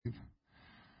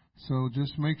So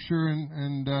just make sure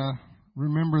and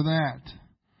remember that.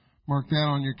 Mark that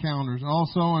on your calendars.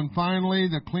 Also, and finally,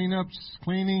 the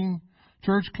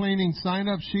church cleaning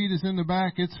sign-up sheet is in the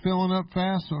back. It's filling up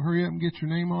fast, so hurry up and get your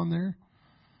name on there.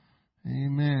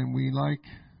 Amen. We like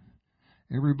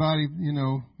everybody,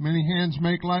 many hands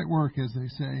make light work, as they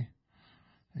say.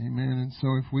 Amen. And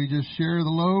so if we just share the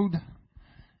load,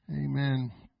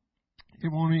 amen.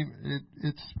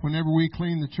 It's whenever we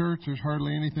clean the church, there's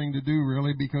hardly anything to do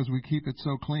really because we keep it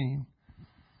so clean.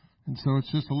 And so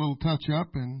it's just a little touch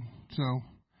up, and so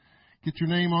get your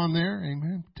name on there.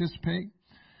 Amen. Participate.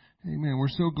 Amen. We're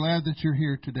so glad that you're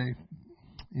here today.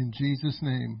 In Jesus'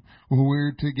 name. Well,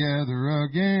 we're together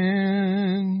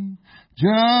again,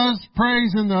 just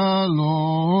praising the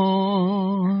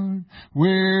Lord.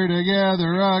 We're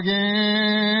together again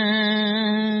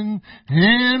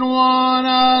in one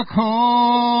accord.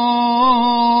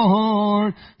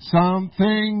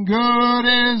 Something good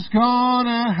is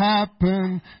gonna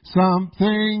happen.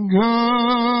 Something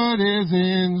good is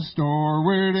in store.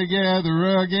 We're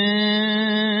together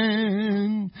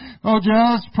again. Oh,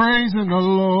 just praising the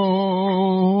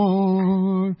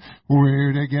Lord.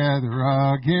 We're together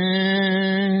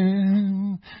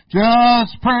again.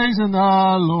 Just praising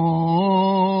the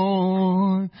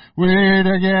Lord. We're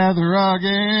together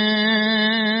again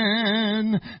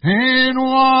in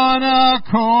one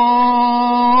accord.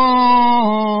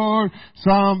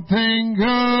 Something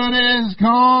good is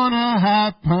gonna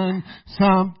happen.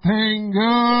 Something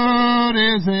good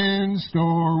is in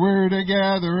store. We're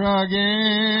together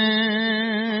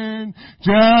again.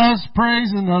 Just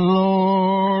praising the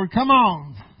Lord. Come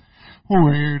on.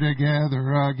 We're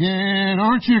together again.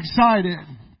 Aren't you excited?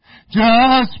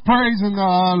 Just praising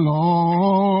the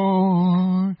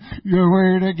Lord.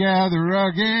 We're together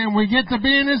again. We get to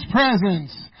be in His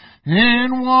presence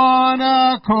in one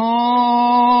accord.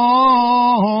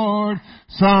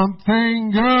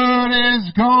 Something good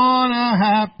is gonna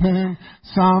happen.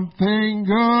 Something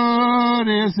good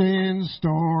is in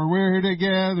store. We're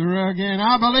together again.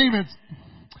 I believe it.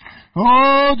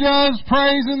 Oh, just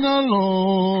praising the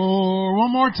Lord.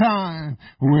 One more time.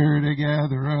 We're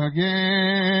together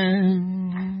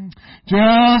again.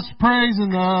 Just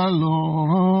praising the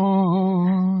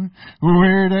Lord.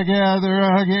 We're together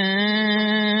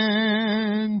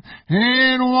again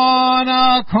in one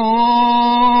accord.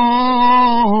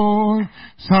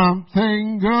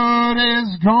 Something good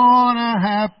is gonna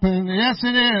happen. Yes,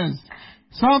 it is.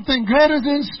 Something good is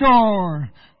in store.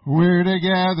 We're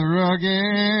together again,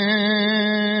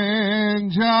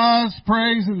 just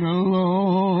praising the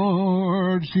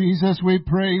Lord. Jesus, we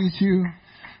praise you.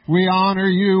 We honor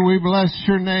you. We bless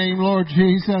your name, Lord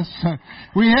Jesus.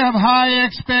 We have high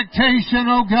expectation,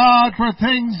 oh God, for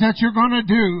things that you're going to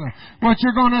do, what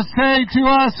you're going to say to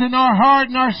us in our heart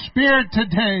and our spirit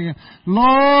today.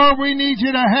 Lord, we need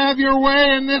you to have your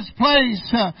way in this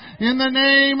place, in the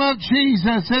name of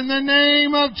Jesus, in the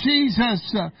name of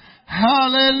Jesus.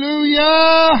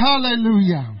 Hallelujah,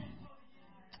 hallelujah.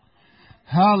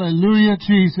 Hallelujah,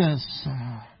 Jesus.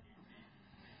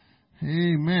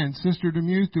 Amen. Sister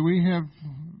Demuth, do we have...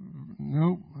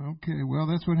 Nope. Okay, well,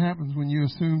 that's what happens when you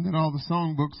assume that all the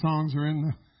songbook songs are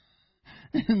in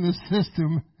the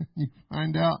system. You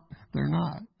find out they're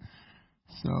not.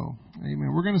 So,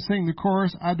 amen. We're going to sing the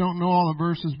chorus. I don't know all the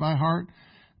verses by heart,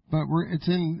 but it's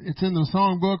in the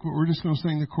songbook, but we're just going to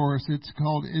sing the chorus. It's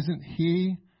called, Isn't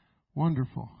He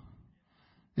Wonderful?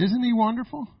 Isn't He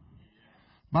wonderful?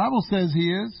 Bible says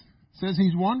He is. It says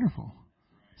He's wonderful.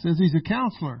 It says He's a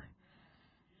counselor.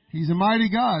 He's a mighty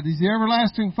God. He's the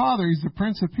everlasting Father. He's the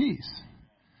Prince of Peace.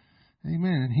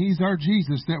 Amen. And He's our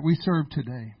Jesus that we serve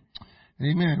today.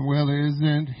 Amen. Well,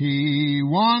 isn't He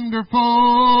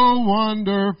wonderful,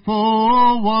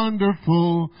 wonderful,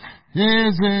 wonderful?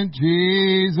 Isn't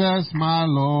Jesus my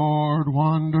Lord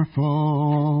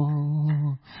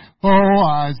wonderful? Oh,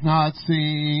 eyes not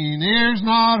seen, ears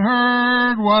not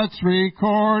heard, what's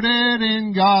recorded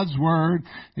in God's Word.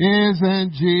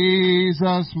 Isn't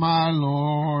Jesus my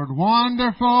Lord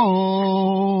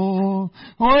wonderful?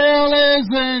 Well,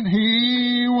 isn't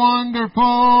He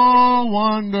wonderful,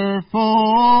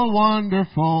 wonderful,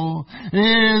 wonderful?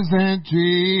 Isn't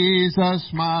Jesus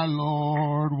my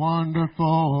Lord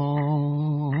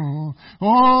wonderful?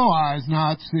 Oh, eyes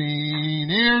not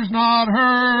seen, ears not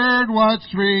heard,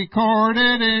 what's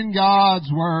recorded in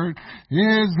God's Word.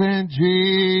 Isn't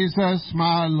Jesus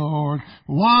my Lord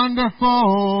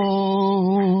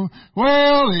wonderful?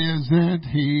 Well, isn't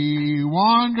He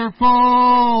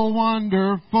wonderful,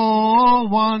 wonderful,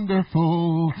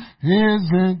 wonderful?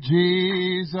 Isn't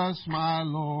Jesus my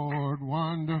Lord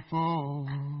wonderful?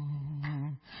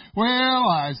 Well,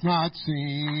 eyes not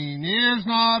seen, ears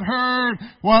not heard,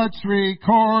 what's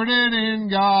recorded in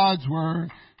God's Word.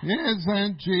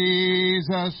 Isn't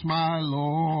Jesus my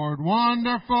Lord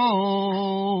wonderful?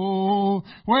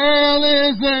 Well,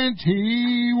 isn't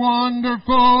He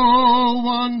wonderful,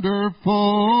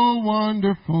 wonderful,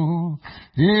 wonderful?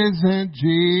 Isn't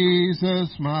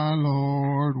Jesus my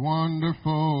Lord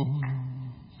wonderful?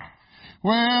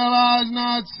 Well, eyes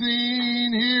not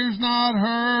seen, ears not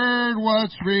heard,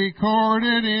 what's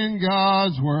recorded in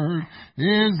God's Word.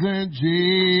 Isn't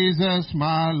Jesus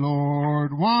my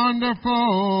Lord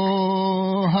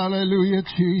wonderful? Hallelujah,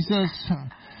 Jesus.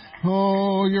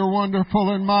 Oh, you're wonderful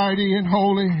and mighty and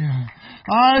holy.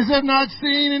 Eyes have not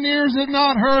seen and ears have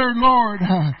not heard, Lord.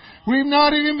 We've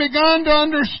not even begun to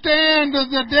understand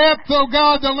the depth, oh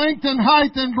God, the length and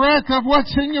height and breadth of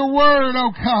what's in your Word, oh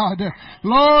God.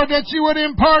 Lord, that you would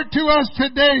impart to us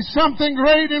today something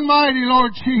great and mighty,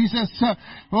 Lord Jesus.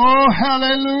 Oh,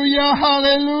 hallelujah,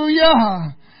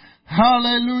 hallelujah.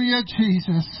 Hallelujah,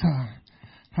 Jesus.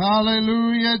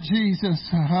 Hallelujah, Jesus.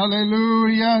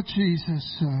 Hallelujah,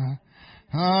 Jesus.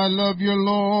 I love you,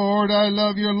 Lord. I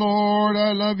love you, Lord.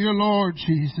 I love you, Lord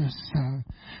Jesus.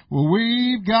 Well,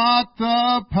 we've got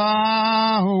the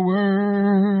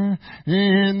power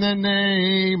in the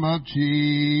name of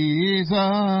Jesus.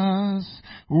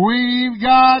 We've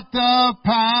got the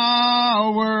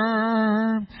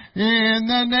power in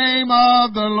the name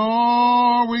of the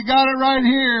Lord. We got it right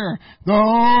here.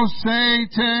 Though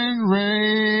Satan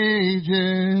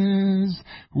rages,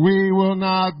 we will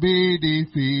not be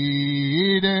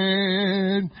defeated.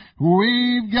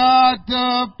 We've got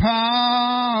the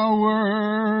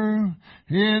power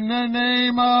in the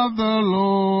name of the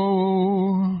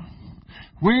Lord.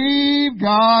 We've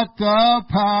got the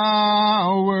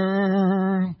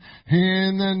power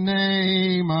in the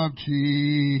name of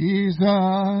Jesus.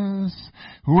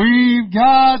 We've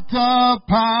got the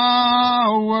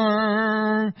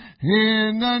power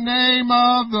in the name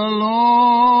of the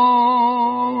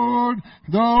Lord.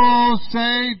 Though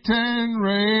Satan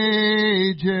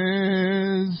rages,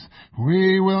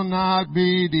 we will not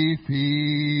be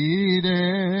defeated.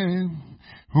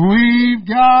 We've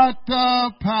got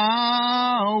the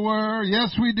power,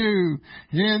 yes we do,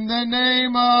 in the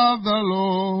name of the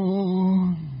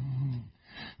Lord.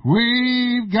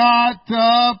 We've got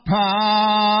the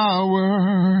power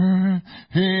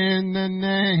in the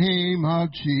name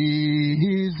of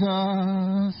Jesus.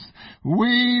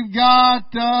 We've got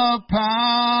the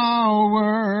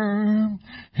power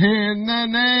in the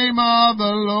name of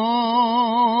the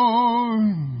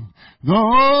Lord.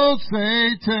 Though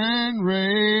Satan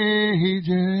rages,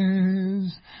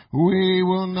 we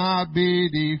will not be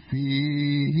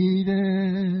defeated.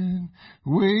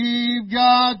 We've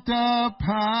got the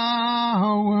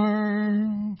power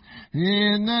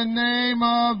in the name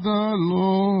of the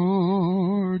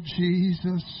Lord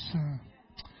Jesus.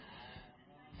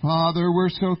 Father, we're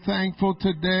so thankful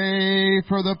today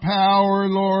for the power,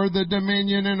 Lord, the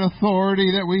dominion and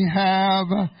authority that we have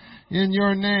in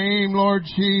your name, Lord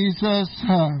Jesus.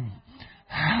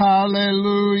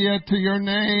 Hallelujah to your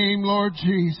name, Lord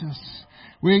Jesus.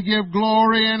 We give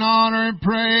glory and honor and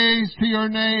praise to your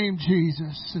name,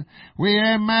 Jesus. We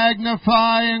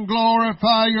magnify and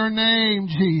glorify your name,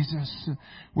 Jesus.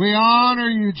 We honor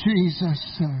you,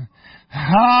 Jesus.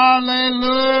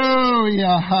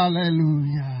 Hallelujah,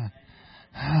 hallelujah.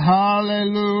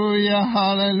 Hallelujah,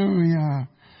 hallelujah.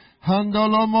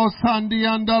 Handala mosandi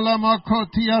andala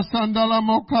makotia sandala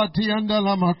mokati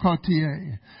andala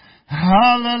makotie.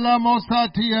 Halala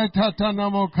mosatia tatana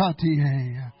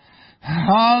mokatie.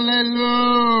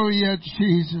 Hallelujah,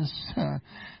 Jesus.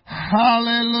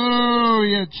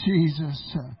 Hallelujah,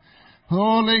 Jesus.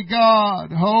 Holy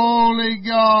God, holy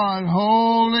God,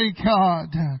 holy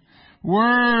God.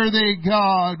 Worthy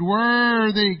God,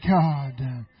 worthy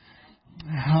God.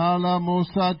 Hala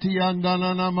mosati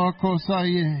andala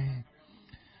namakosaye.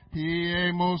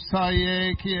 Ie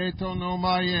mosaye kieto no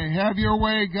maye. Have your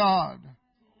way, God.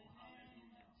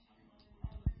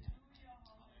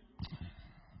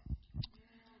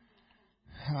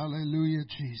 Hallelujah,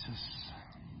 Jesus.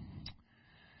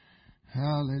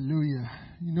 Hallelujah.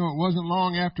 You know, it wasn't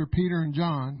long after Peter and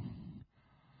John,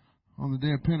 on the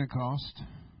day of Pentecost,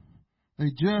 they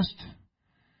just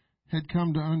had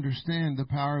come to understand the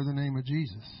power of the name of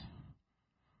Jesus.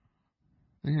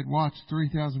 They had watched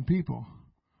 3,000 people,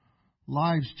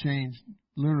 lives changed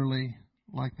literally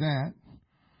like that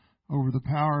over the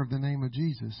power of the name of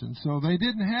Jesus. And so they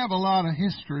didn't have a lot of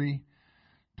history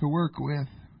to work with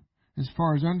as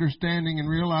far as understanding and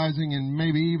realizing and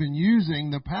maybe even using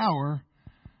the power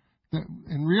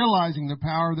and realizing the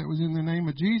power that was in the name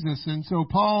of Jesus. And so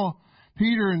Paul,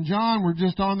 Peter, and John were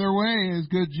just on their way as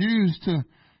good Jews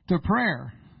to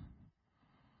prayer.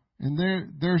 And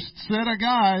there sat a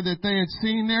guy that they had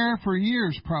seen there for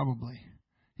years probably.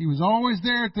 He was always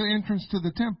there at the entrance to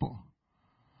the temple.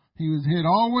 He had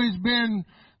always been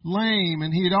lame,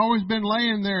 and he had always been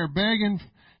laying there begging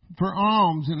for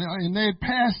alms, and they had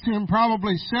passed him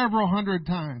probably several hundred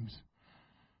times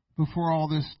before all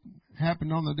this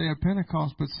happened on the day of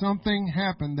Pentecost. But something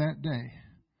happened that day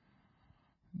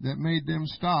that made them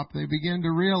stop. They began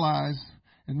to realize,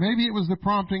 and maybe it was the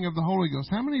prompting of the Holy Ghost.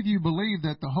 How many of you believe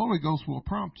that the Holy Ghost will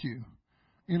prompt you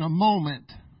in a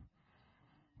moment?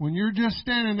 When you're just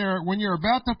standing there, when you're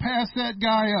about to pass that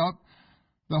guy up,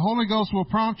 the Holy Ghost will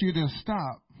prompt you to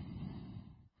stop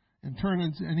and turn,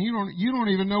 and you don't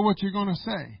even know what you're going to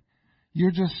say.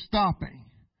 You're just stopping.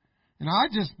 And I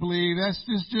just believe that's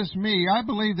just me. I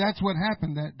believe that's what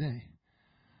happened that day.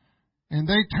 And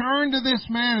they turned to this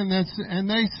man and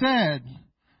they said,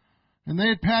 and they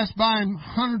had passed by him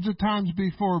hundreds of times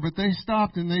before, but they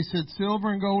stopped and they said, "Silver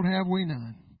and gold have we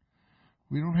none.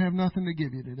 We don't have nothing to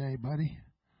give you today, buddy.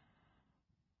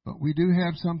 But we do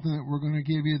have something that we're going to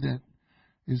give you that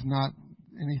is not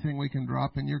anything we can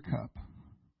drop in your cup."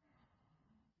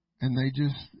 And they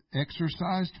just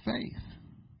exercised faith.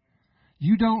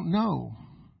 You don't know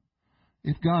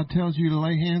if God tells you to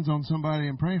lay hands on somebody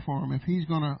and pray for them, if He's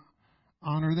going to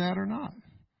honor that or not.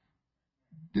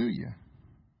 Do you?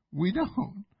 We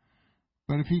don't.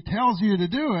 But if He tells you to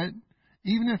do it,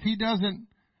 even if He doesn't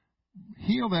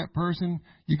heal that person,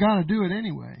 you got to do it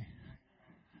anyway.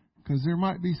 Because there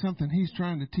might be something He's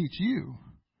trying to teach you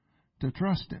to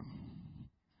trust Him.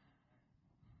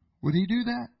 Would He do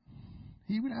that?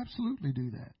 He would absolutely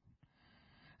do that.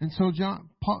 And so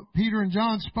Peter and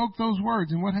John spoke those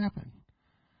words, and what happened?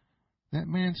 That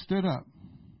man stood up.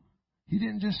 He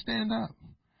didn't just stand up.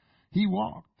 He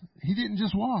walked. He didn't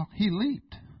just walk. He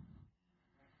leaped.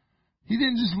 He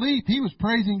didn't just leap. He was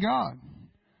praising God.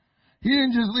 He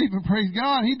didn't just leap and praise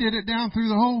God. He did it down through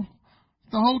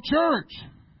the whole church,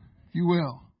 if you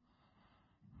will.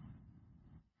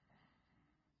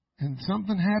 And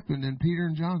something happened in Peter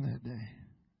and John that day.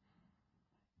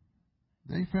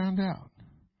 They found out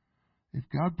if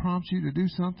God prompts you to do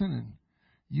something and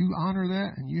you honor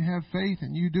that and you have faith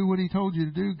and you do what He told you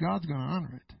to do, God's going to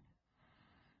honor it.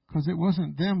 Because it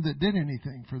wasn't them that did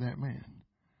anything for that man.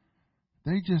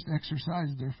 They just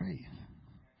exercised their faith.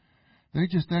 They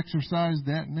just exercised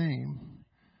that name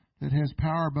that has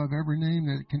power above every name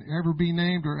that can ever be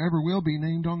named or ever will be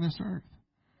named on this earth.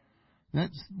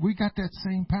 We got that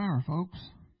same power, folks,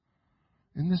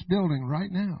 in this building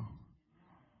right now.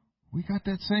 We got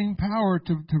that same power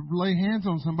to lay hands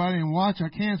on somebody and watch a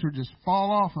cancer just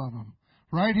fall off of them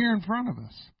right here in front of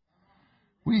us.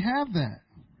 We have that.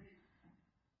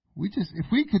 If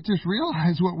we could just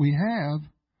realize what we have,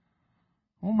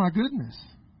 oh my goodness,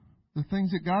 the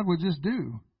things that God would just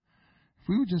do. If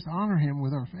we would just honor Him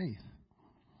with our faith.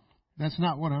 That's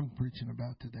not what I'm preaching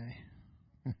about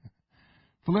today.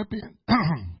 Philippians.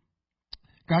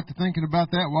 Got to thinking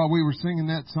about that while we were singing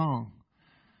that song.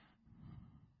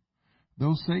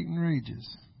 Though Satan rages.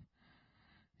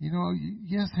 You know,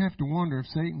 you just have to wonder if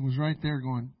Satan was right there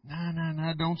going,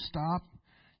 nah, don't stop.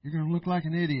 You're going to look like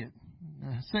an idiot.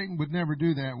 Satan would never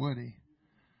do that, would he?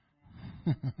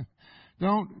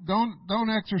 Don't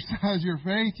exercise your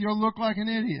faith. You'll look like an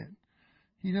idiot.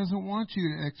 He doesn't want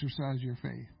you to exercise your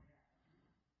faith.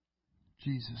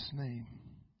 Jesus' name.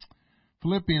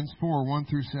 Philippians 4, 1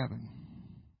 through 7.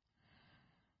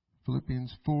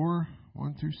 Philippians 4,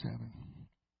 1 through 7.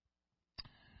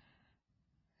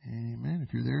 Amen.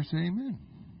 If you're there, say amen.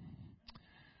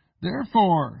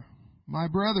 Therefore, my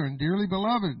brethren, dearly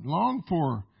beloved, long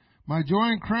for my joy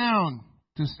and crown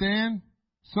to stand.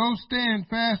 So stand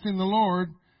fast in the Lord,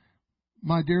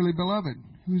 my dearly beloved.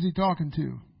 Who's he talking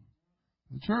to?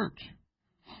 The church.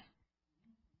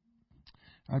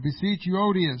 I beseech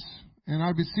Euodias, and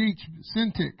I beseech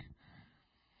Syntyche,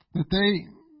 that they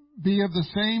be of the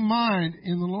same mind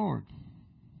in the Lord.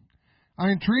 I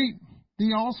entreat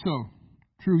thee also,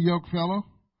 true yokefellow,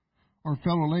 or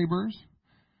fellow laborers,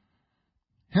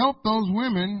 help those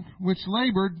women which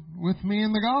labored with me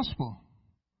in the gospel.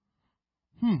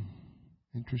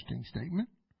 Interesting statement.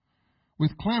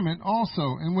 With Clement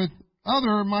also, and with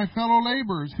other my fellow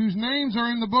laborers, whose names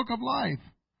are in the book of life.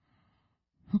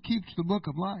 Who keeps the book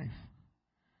of life?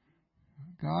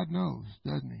 God knows,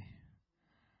 doesn't He?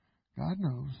 God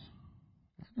knows.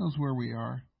 God knows where we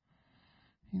are.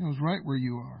 He knows right where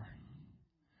you are.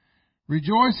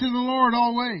 Rejoice in the Lord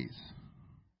always.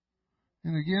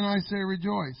 And again I say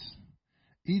rejoice.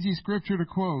 Easy scripture to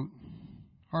quote.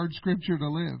 hard scripture to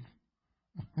live.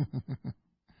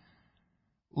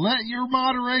 Let your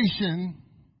moderation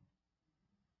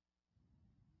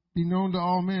be known to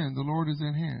all men. The Lord is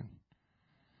at hand.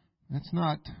 That's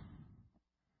not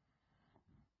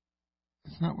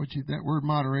what that word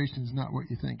moderation is not what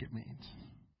you think it means.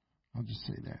 I'll just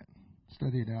say that.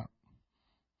 Study it out.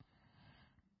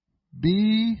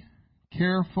 Be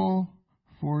careful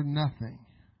for nothing.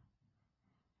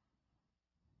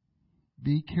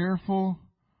 Be careful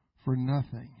for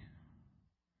nothing.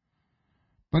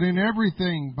 But in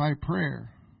everything by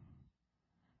prayer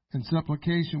and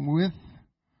supplication with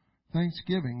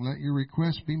thanksgiving, let your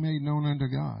requests be made known unto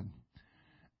God.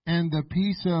 And the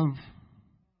peace of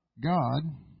God,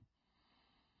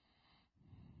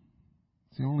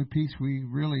 it's the only peace we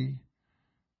really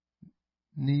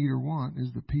need or want,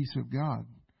 is the peace of God.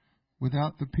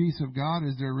 Without the peace of God,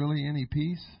 is there really any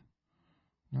peace?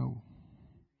 No.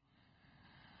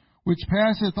 Which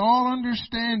passeth all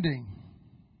understanding,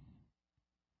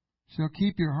 shall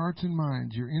keep your hearts and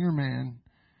minds, your inner man,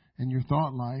 and your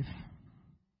thought life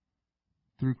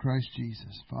through Christ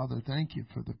Jesus. Father, thank you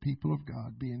for the people of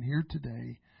God being here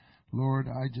today. Lord,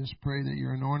 I just pray that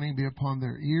your anointing be upon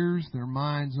their ears, their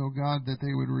minds, oh God, that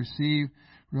they would receive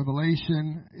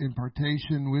revelation,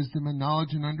 impartation, wisdom, and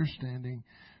knowledge and understanding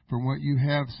from what you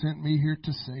have sent me here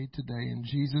to say today. In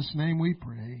Jesus' name we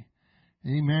pray.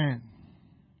 Amen.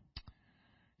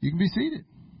 You can be seated.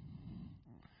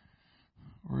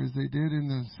 Or as they did in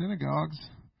the synagogues,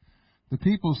 the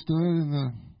people stood and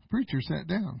the preacher sat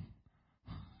down.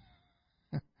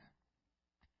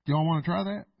 Y'all want to try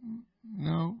that?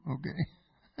 No? Okay.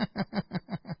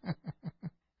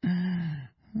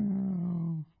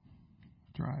 Oh,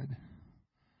 tried.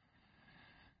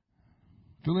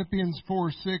 Philippians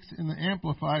 4:6 in the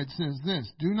Amplified says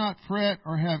this: do not fret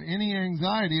or have any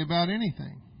anxiety about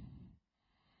anything.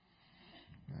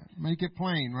 Make it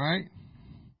plain, right?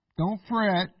 Don't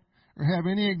fret or have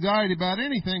any anxiety about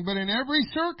anything, but in every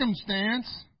circumstance,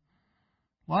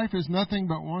 life is nothing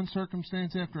but one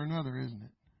circumstance after another, isn't it?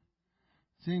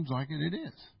 Seems like it. It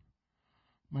is.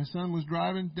 My son was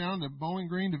driving down to Bowling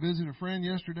Green to visit a friend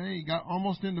yesterday. He got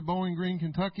almost into Bowling Green,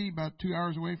 Kentucky, about 2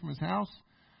 hours away from his house.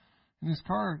 And his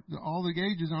car, all the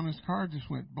gauges on his car just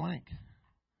went blank.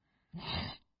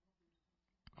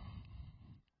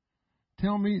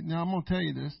 Tell me, now I'm going to tell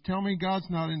you this, tell me God's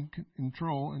not in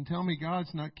control, and tell me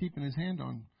God's not keeping his hand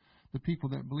on the people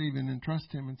that believe in and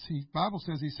trust him. And see, the Bible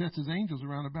says he sets his angels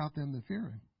around about them that fear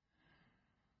him.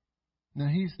 Now,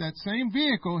 he's that same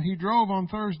vehicle he drove on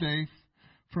Thursday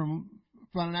from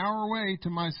about an hour away to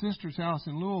my sister's house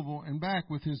in Louisville and back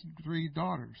with his 3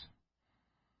 daughters.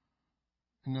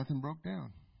 And nothing broke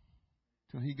down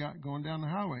until he got going down the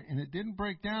highway. And it didn't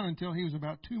break down until he was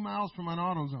about 2 miles from an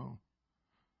AutoZone.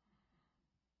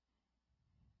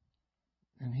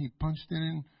 And he punched in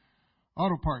an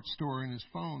auto parts store in his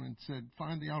phone and said,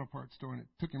 find the auto parts store. And it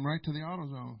took him right to the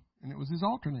AutoZone. And it was his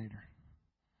alternator.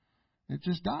 It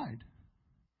just died.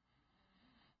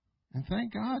 And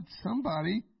thank God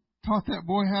somebody taught that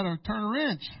boy how to turn a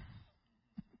wrench.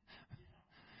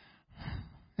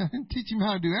 I didn't teach him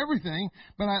how to do everything,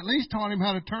 but I at least taught him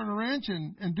how to turn a wrench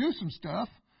and do some stuff.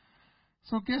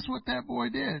 So guess what that boy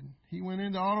did? He went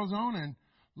into AutoZone, and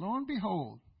lo and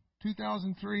behold,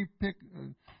 2003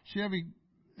 Chevy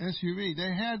SUV,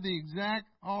 they had the exact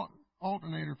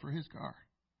alternator for his car.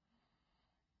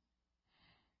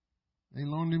 They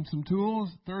loaned him some tools.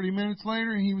 30 minutes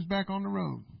later, he was back on the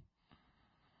road.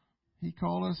 He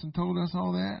called us and told us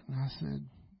all that, and I said,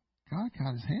 God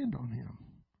got his hand on him.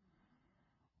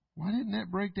 Why didn't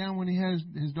that break down when he had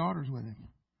his daughters with him?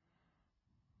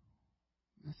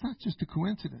 It's not just a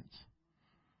coincidence.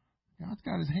 God's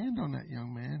got his hand on that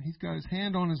young man. He's got his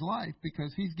hand on his life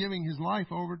because he's giving his life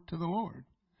over to the Lord.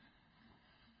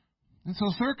 And so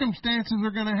circumstances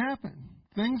are going to happen.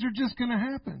 Things are just going to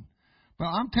happen. But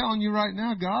I'm telling you right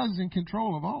now, God's in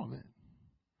control of all of it.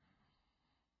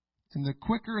 And the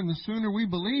quicker and the sooner we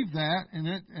believe that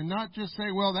and not just say,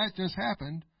 well, that just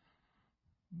happened,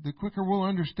 the quicker we'll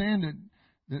understand it,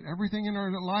 that everything in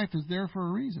our life is there for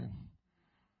a reason.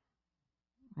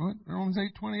 What Romans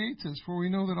 8:28 says, for we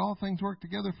know that all things work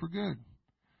together for good,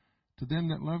 to them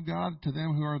that love God, to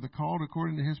them who are the called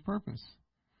according to his purpose.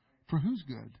 For whose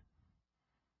good?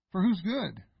 For whose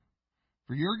good?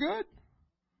 For your good?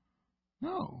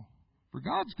 No. For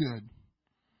God's good.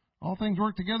 All things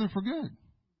work together for good.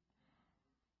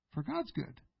 For God's good.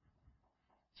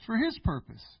 It's for his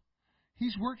purpose.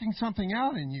 He's working something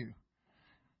out in you.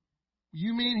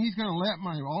 You mean he's going to let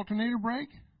my alternator break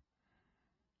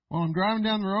while I'm driving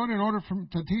down the road in order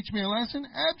to teach me a lesson?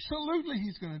 Absolutely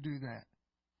he's going to do that.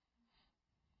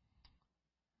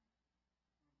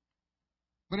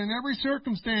 But in every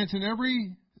circumstance, in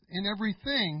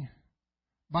everything,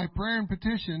 by prayer and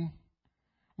petition,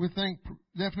 with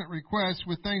definite requests,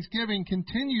 with thanksgiving,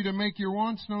 continue to make your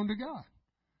wants known to God.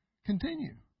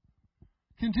 Continue.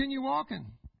 Continue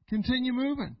walking. Continue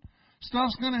moving.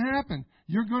 Stuff's going to happen.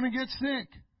 You're going to get sick.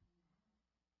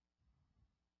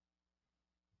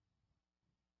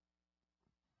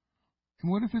 And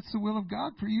what if it's the will of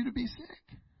God for you to be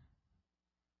sick?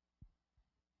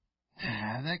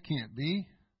 Nah, that can't be.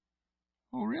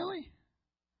 Oh, really?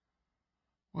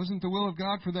 Wasn't the will of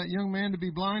God for that young man to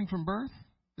be blind from birth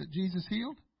that Jesus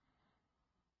healed?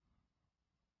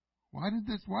 Why did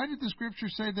the Scripture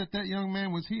say that young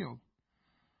man was healed?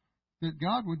 That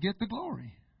God would get the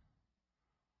glory.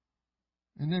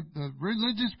 And the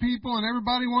religious people and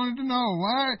everybody wanted to know,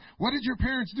 why? What did your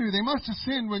parents do? They must have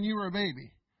sinned when you were a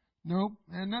baby. Nope,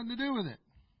 it had nothing to do with it.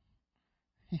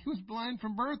 He was blind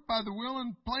from birth by the will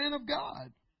and plan of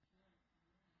God.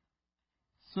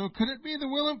 So could it be the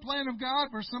will and plan of God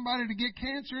for somebody to get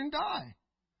cancer and die?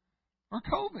 Or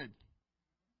COVID?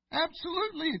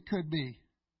 Absolutely it could be.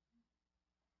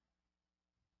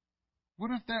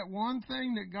 What if that one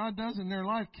thing that God does in their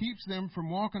life keeps them from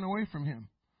walking away from Him?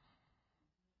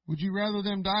 Would you rather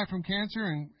them die from cancer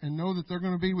and know that they're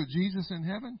going to be with Jesus in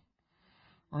heaven?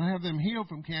 Or have them healed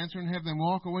from cancer and have them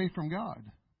walk away from God?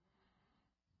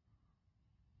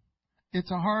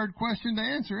 It's a hard question to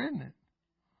answer, isn't it?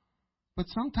 But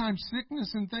sometimes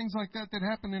sickness and things like that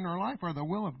happen in our life are the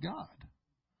will of God.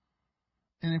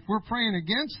 And if we're praying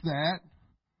against that,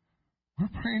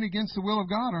 we're praying against the will of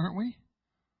God, aren't we?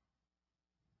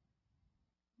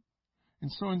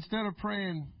 And so instead of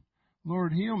praying,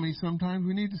 Lord, heal me, sometimes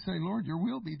we need to say, Lord, your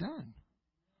will be done.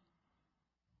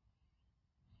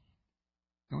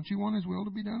 Don't you want His will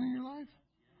to be done in your life?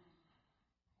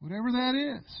 Whatever that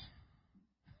is.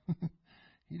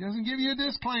 He doesn't give you a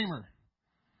disclaimer.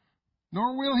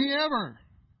 Nor will He ever.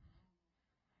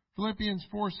 Philippians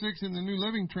 4:6 in the New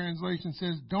Living Translation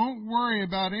says, don't worry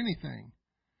about anything.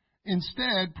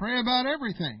 Instead, pray about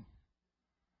everything.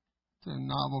 It's a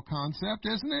novel concept,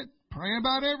 isn't it? Pray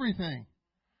about everything.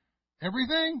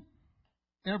 Everything?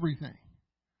 Everything.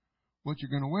 What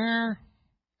you're going to wear,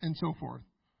 and so forth.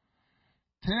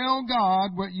 Tell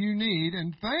God what you need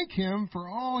and thank Him for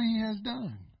all He has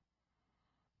done.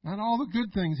 Not all the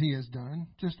good things He has done,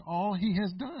 just all He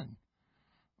has done.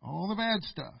 All the bad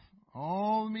stuff,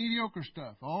 all the mediocre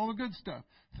stuff, all the good stuff.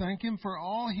 Thank Him for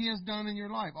all He has done in your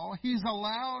life. All He's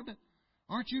allowed.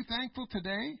 Aren't you thankful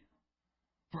today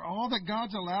for all that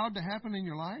God's allowed to happen in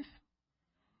your life?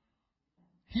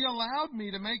 He allowed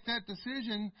me to make that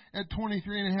decision at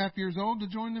 23 and a half years old to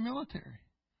join the military.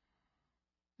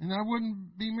 And I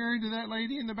wouldn't be married to that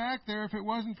lady in the back there if it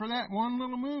wasn't for that one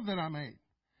little move that I made.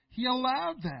 He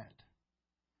allowed that.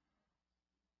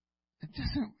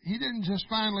 He didn't just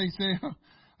finally say,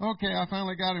 okay, I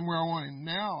finally got him where I want him.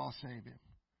 Now I'll save him.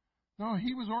 No,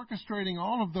 He was orchestrating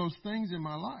all of those things in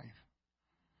my life.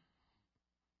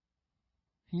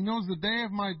 He knows the day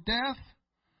of my death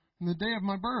and the day of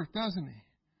my birth, doesn't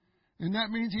He? And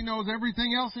that means He knows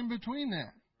everything else in between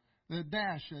that. The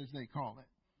dash, as they call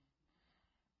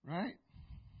it. Right?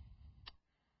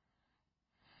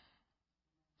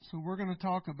 So we're going to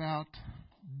talk about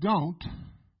don't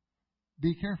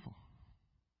be careful.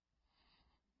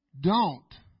 Don't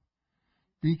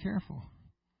be careful.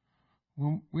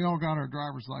 Well, we all got our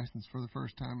driver's license for the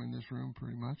first time in this room,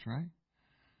 pretty much, right?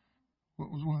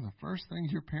 What was one of the first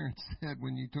things your parents said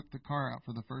when you took the car out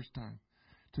for the first time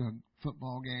to a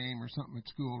football game or something at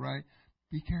school, right?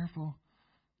 Be careful.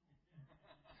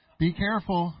 Be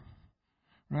careful,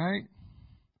 right?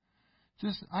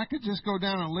 I could just go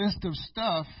down a list of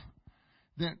stuff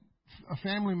that a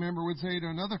family member would say to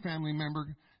another family member.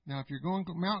 Now, if you're going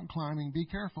mountain climbing, be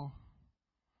careful,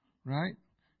 right?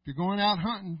 If you're going out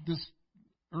hunting this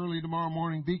early tomorrow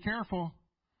morning, be careful.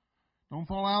 Don't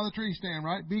fall out of the tree stand,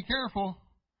 right? Be careful.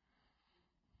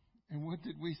 And what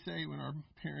did we say when our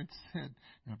parents said,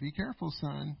 now be careful,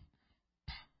 son.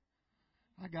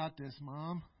 I got this,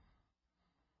 Mom.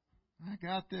 I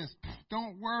got this.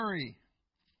 Don't worry.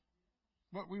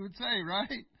 What we would say,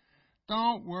 right?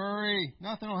 Don't worry.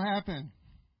 Nothing will happen.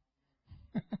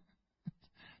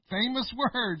 Famous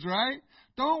words, right?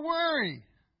 Don't worry.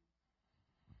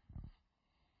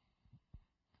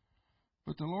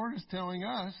 But the Lord is telling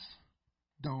us,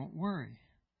 don't worry.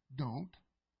 Don't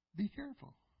be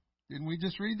careful. Didn't we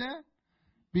just read that?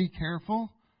 Be careful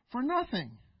for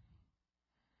nothing.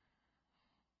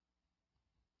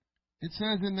 It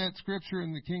says in that scripture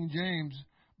in the King James,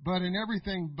 but in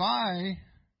everything by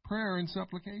prayer and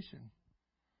supplication.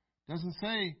 Doesn't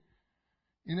say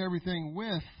in everything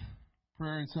with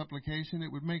prayer and supplication,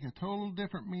 it would make a total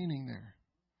different meaning there.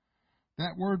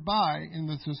 That word by in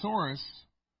the thesaurus,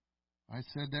 I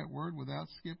said that word without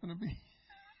skipping a beat.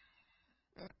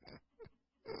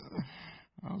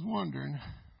 I was wondering.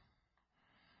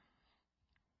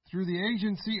 Through the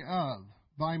agency of,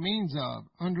 by means of,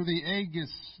 under the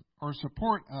aegis or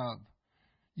support of,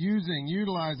 using,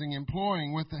 utilizing,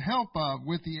 employing, with the help of,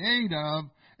 with the aid of,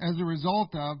 as a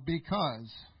result of,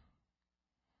 because.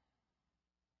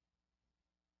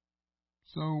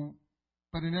 So,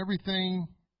 but in everything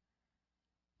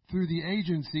through the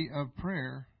agency of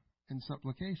prayer and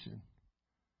supplication.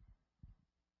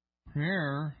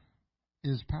 Prayer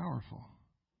is powerful.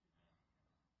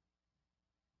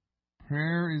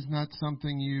 Prayer is not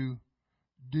something you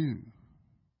do.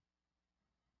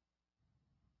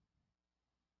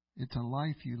 It's a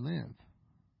life you live.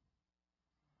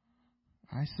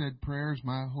 I said prayers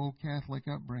my whole Catholic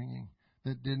upbringing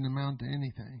that didn't amount to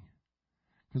anything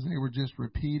because they were just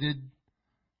repeated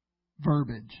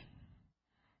verbiage.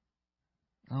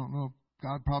 I don't know.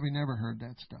 God probably never heard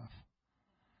that stuff.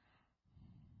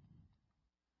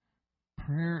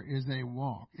 Prayer is a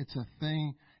walk. It's a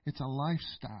thing. It's a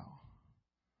lifestyle.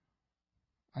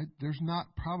 There's not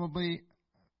probably,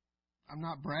 I'm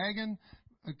not bragging,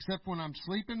 except when I'm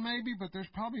sleeping maybe, but there's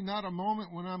probably not a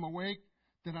moment when I'm awake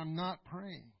that I'm not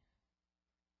praying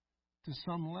to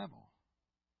some level.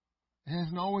 It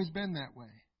hasn't always been that way.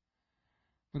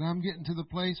 But I'm getting to the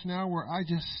place now where I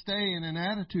just stay in an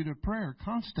attitude of prayer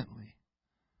constantly.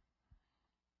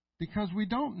 Because we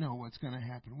don't know what's going to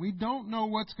happen. We don't know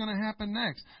what's going to happen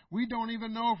next. We don't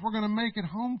even know if we're going to make it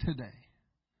home today.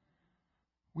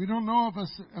 We don't know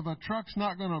if a truck's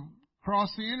not going to cross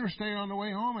the interstate on the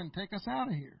way home and take us out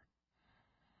of here.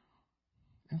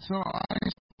 And so I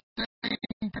stay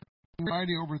in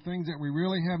anxiety over things that we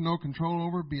really have no control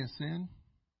over be a sin.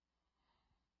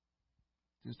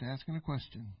 Just asking a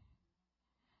question.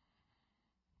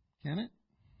 Can it?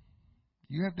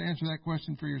 You have to answer that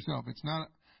question for yourself. It's not,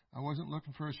 I wasn't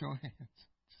looking for a show of hands.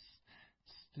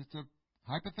 It's just a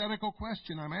hypothetical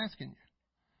question I'm asking you.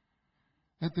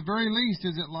 At the very least,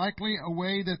 is it likely a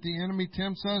way that the enemy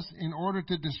tempts us in order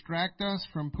to distract us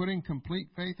from putting complete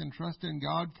faith and trust in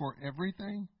God for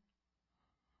everything?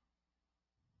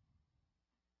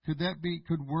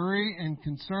 Could worry and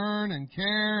concern and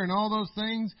care and all those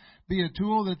things be a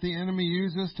tool that the enemy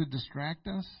uses to distract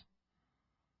us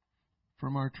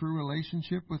from our true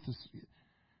relationship with us?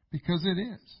 Because it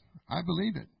is. I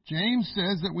believe it. James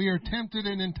says that we are tempted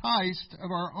and enticed of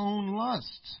our own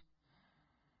lusts.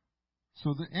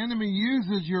 So the enemy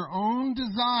uses your own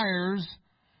desires,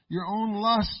 your own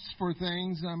lusts for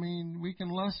things. I mean, we can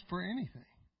lust for anything.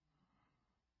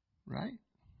 Right?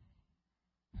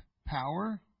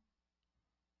 Power,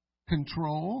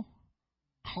 control,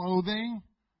 clothing,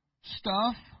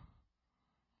 stuff.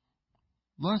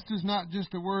 Lust is not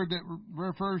just a word that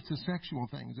refers to sexual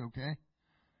things, okay?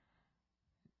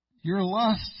 Your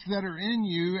lusts that are in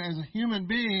you as a human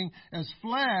being, as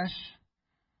flesh.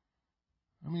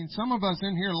 I mean, some of us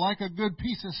in here like a good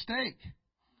piece of steak.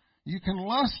 You can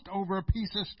lust over a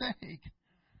piece of steak.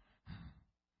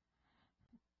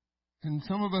 And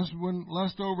some of us wouldn't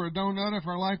lust over a donut if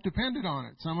our life depended on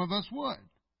it. Some of us would.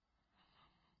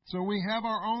 So we have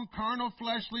our own carnal,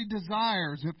 fleshly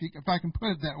desires, if I can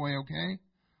put it that way, okay?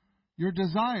 Your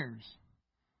desires.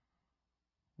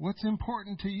 What's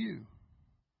important to you?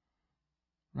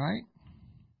 Right?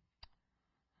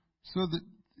 So that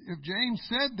if James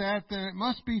said that, then it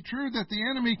must be true that the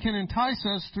enemy can entice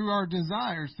us through our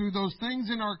desires, through those things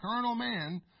in our carnal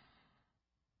man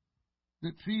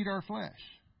that feed our flesh.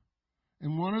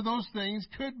 And one of those things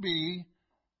could be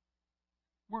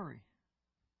worry.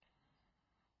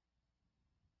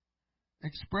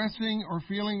 Expressing or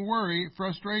feeling worry,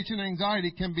 frustration,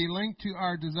 anxiety can be linked to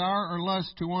our desire or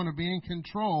lust to want to be in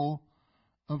control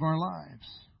of our lives.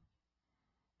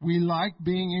 We like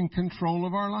being in control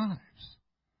of our lives.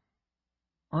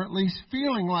 Or at least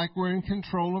feeling like we're in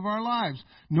control of our lives.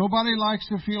 Nobody likes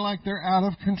to feel like they're out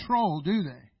of control, do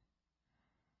they?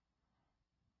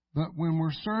 But when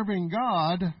we're serving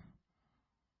God,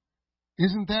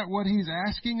 isn't that what He's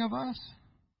asking of us?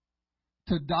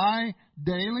 To die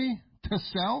daily to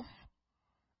self?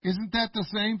 Isn't that the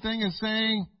same thing as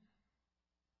saying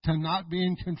to not be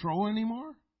in control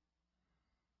anymore?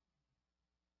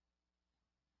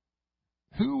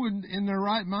 Who would, in their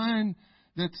right mind,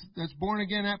 that's born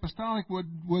again apostolic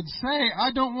would say,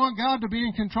 I don't want God to be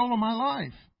in control of my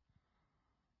life.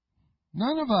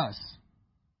 None of us.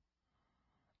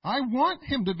 I want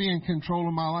Him to be in control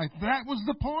of my life. That was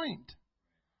the point.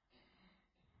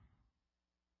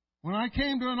 When I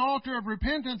came to an altar of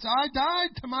repentance, I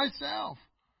died to myself.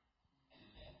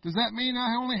 Does that mean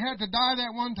I only had to die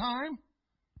that one time?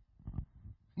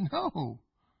 No.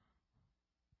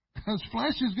 Because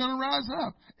flesh is going to rise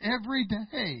up every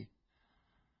day.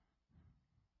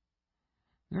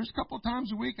 There's a couple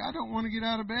times a week I don't want to get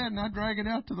out of bed and I drag it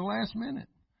out to the last minute.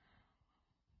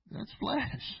 That's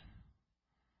flesh.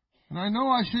 And I know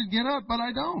I should get up, but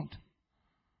I don't.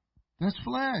 That's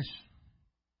flesh.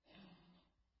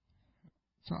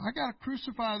 So I got to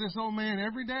crucify this old man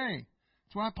every day.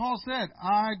 That's why Paul said,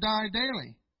 I die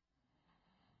daily.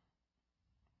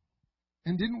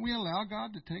 And didn't we allow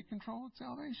God to take control of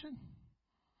salvation?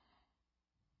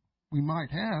 We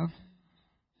might have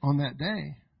on that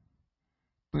day.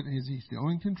 But is He still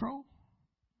in control?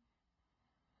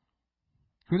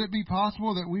 Could it be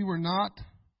possible that we were not,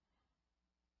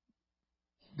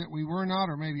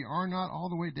 or maybe are not all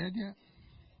the way dead yet?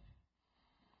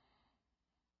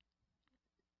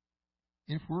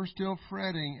 If we're still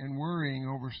fretting and worrying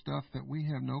over stuff that we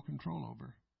have no control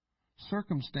over,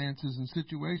 circumstances and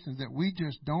situations that we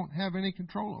just don't have any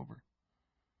control over,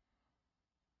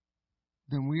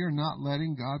 then we are not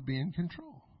letting God be in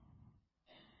control.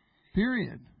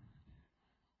 Period.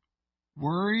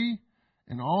 Worry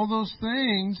and all those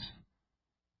things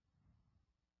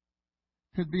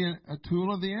could be a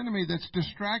tool of the enemy that's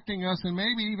distracting us and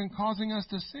maybe even causing us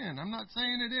to sin. I'm not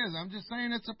saying it is. I'm just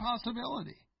saying it's a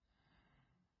possibility.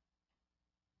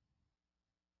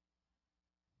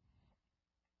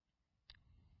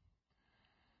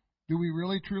 Do we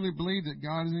really truly believe that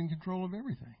God is in control of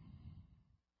everything?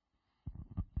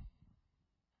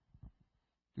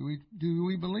 Do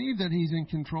we believe that He's in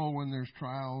control when there's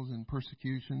trials and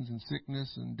persecutions and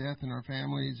sickness and death in our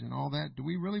families and all that? Do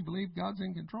we really believe God's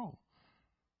in control?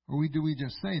 Or do we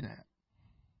just say that?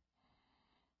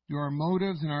 Do our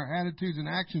motives and our attitudes and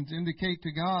actions indicate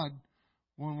to God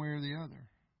one way or the other?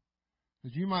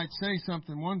 Because you might say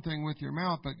something, one thing with your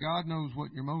mouth, but God knows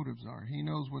what your motives are. He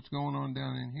knows what's going on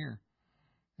down in here,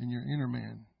 in your inner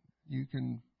man. You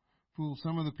can fool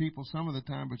some of the people some of the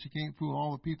time, but you can't fool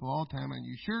all the people all the time, and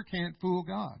you sure can't fool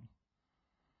God.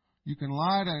 You can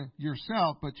lie to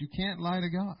yourself, but you can't lie to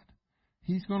God.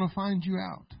 He's going to find you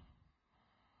out.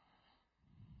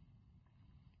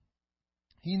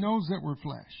 He knows that we're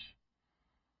flesh.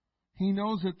 He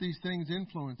knows that these things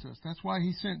influence us. That's why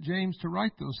He sent James to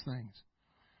write those things,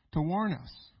 to warn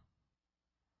us,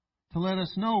 to let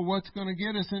us know what's going to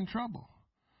get us in trouble.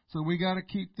 So we got to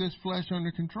keep this flesh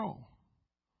under control.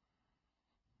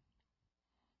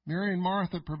 Mary and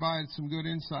Martha provide some good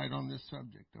insight on this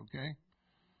subject, okay?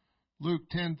 Luke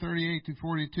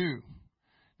 10:38-42.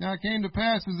 Now it came to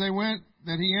pass as they went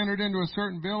that He entered into a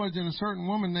certain village, and a certain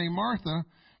woman named Martha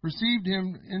received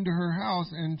Him into her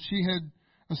house, and she had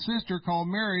a sister called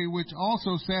Mary, which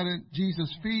also sat at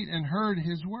Jesus' feet and heard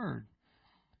His word.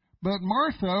 But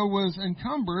Martha was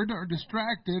encumbered or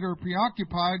distracted or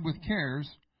preoccupied with cares.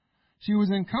 She was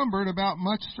encumbered about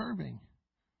much serving.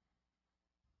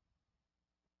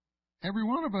 Every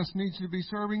one of us needs to be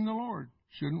serving the Lord,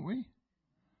 shouldn't we?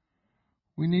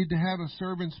 We need to have a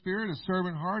servant spirit, a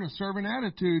servant heart, a servant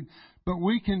attitude. But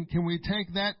can we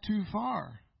take that too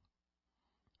far?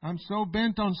 I'm so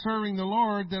bent on serving the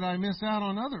Lord that I miss out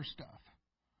on other stuff.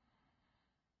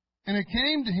 And it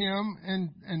came to Him,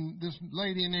 and this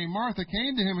lady named Martha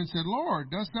came to Him and said, Lord,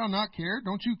 dost Thou not care?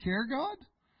 Don't You care, God,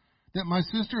 that my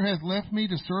sister hath left me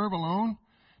to serve alone?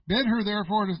 Bid her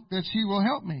therefore that she will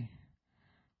help me.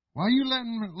 Why are you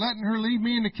letting her leave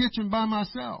me in the kitchen by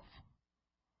myself?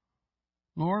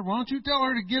 Lord, why don't You tell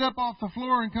her to get up off the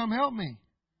floor and come help me?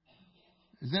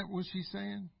 Is that what she's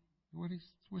saying?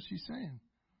 What's she saying?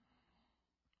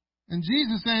 And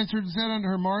Jesus answered and said unto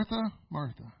her, Martha,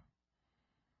 Martha,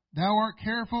 thou art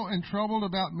careful and troubled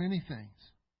about many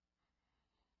things.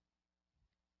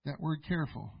 That word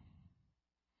careful,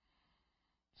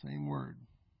 same word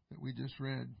that we just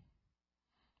read.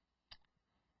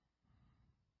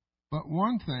 But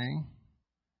one thing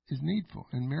is needful,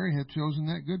 and Mary hath chosen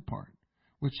that good part,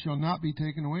 which shall not be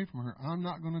taken away from her. I'm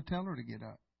not going to tell her to get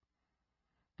up,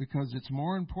 because it's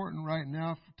more important right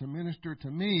now to minister to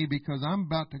me, because I'm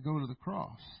about to go to the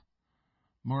cross.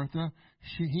 Martha,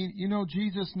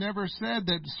 Jesus never said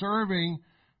that serving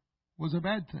was a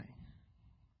bad thing.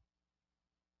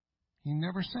 He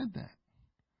never said that.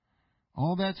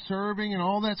 All that serving and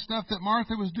all that stuff that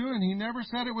Martha was doing, He never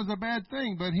said it was a bad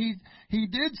thing. But He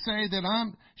did say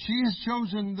that she has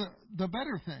chosen the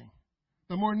better thing,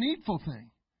 the more needful thing.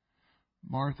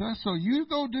 Martha, so you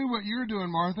go do what you're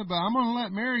doing, Martha, but I'm going to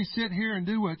let Mary sit here and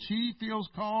do what she feels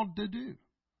called to do.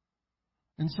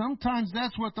 And sometimes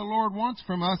that's what the Lord wants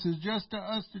from us, is just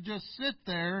us to just sit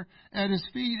there at His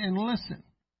feet and listen.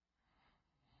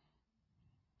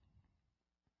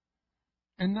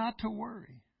 And not to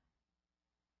worry.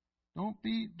 Don't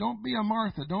be a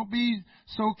Martha. Don't be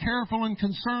so careful and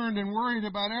concerned and worried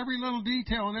about every little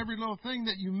detail and every little thing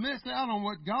that you miss out on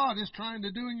what God is trying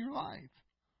to do in your life.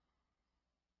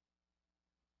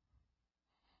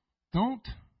 Don't.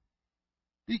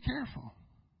 Be careful.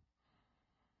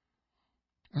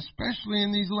 Especially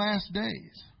in these last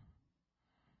days.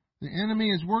 The enemy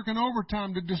is working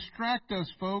overtime to distract us,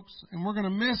 folks, and we're going to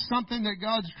miss something that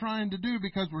God's trying to do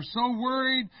because we're so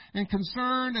worried and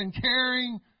concerned and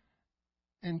carrying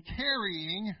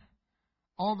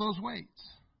all those weights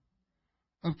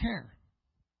of care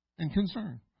and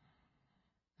concern.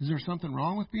 Is there something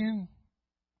wrong with being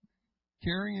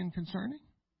caring and concerning?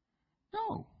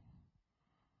 No.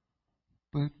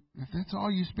 But if that's all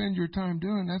you spend your time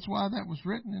doing, that's why that was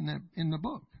written in the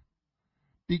book.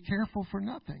 Be careful for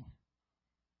nothing.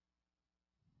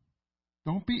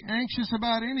 Don't be anxious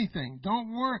about anything.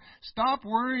 Don't worry. Stop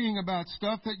worrying about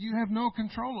stuff that you have no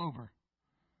control over.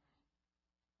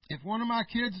 If one of my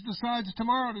kids decides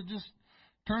tomorrow to just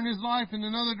turn his life in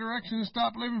another direction and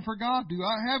stop living for God, do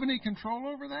I have any control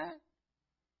over that?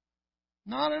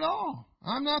 Not at all.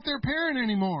 I'm not their parent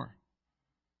anymore.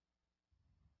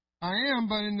 I am,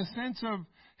 but in the sense of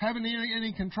having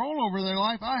any control over their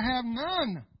life, I have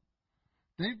none.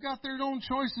 They've got their own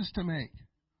choices to make.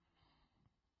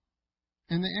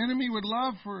 And the enemy would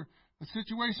love for a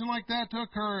situation like that to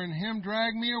occur and him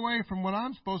drag me away from what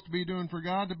I'm supposed to be doing for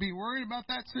God, to be worried about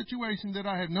that situation that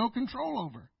I have no control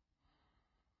over.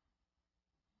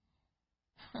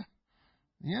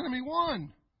 The enemy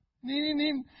won. He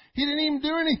didn't even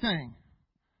do anything.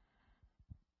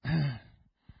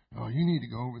 Oh, you need to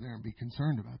go over there and be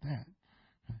concerned about that.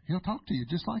 He'll talk to you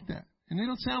just like that. And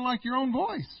it'll sound like your own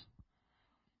voice.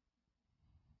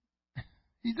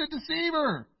 He's a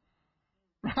deceiver.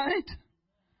 Right?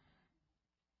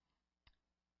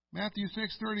 Matthew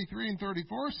 6:33 and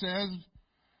 34 says,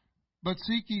 "But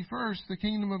seek ye first the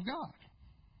kingdom of God."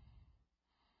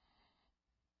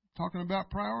 Talking about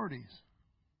priorities.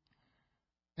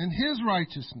 And His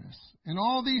righteousness. And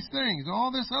all these things,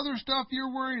 all this other stuff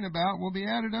you're worrying about will be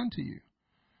added unto you.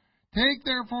 Take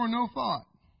therefore no thought.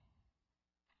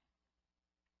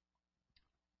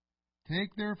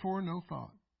 Take therefore no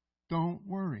thought. Don't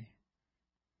worry.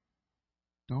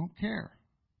 Don't care.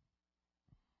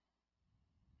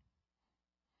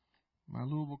 My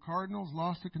Louisville Cardinals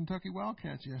lost to Kentucky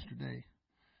Wildcats yesterday.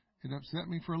 It upset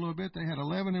me for a little bit. They had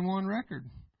 11-1 record.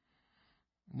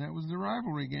 And that was the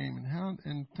rivalry game.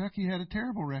 And Kentucky had a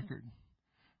terrible record.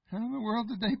 How in the world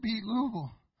did they beat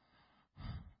Louisville?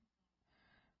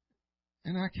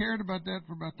 And I cared about that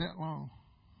for about that long.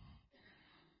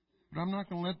 But I'm not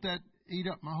going to let that eat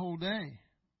up my whole day.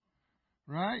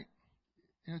 Right?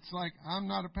 It's like, I'm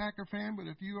not a Packer fan, but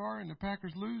if you are and the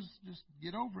Packers lose, just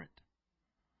get over it.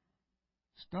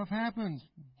 Stuff happens.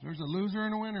 There's a loser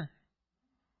and a winner.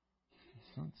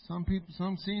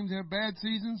 Some teams have bad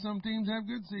seasons, some teams have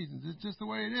good seasons. It's just the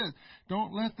way it is.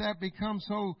 Don't let that become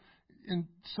so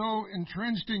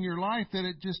entrenched in your life that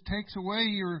it just takes away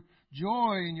your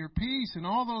joy and your peace and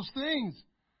all those things.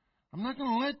 I'm not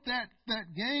going to let that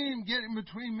game get in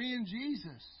between me and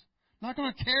Jesus. I'm not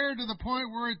going to care to the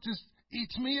point where it just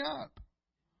eats me up.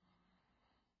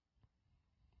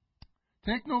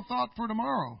 Take no thought for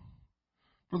tomorrow.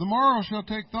 For the morrow shall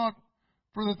take thought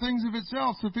for the things of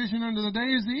itself. Sufficient unto the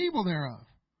day is the evil thereof.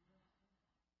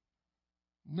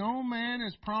 No man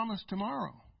is promised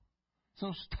tomorrow.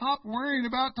 So stop worrying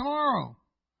about tomorrow.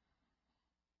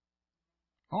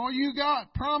 All you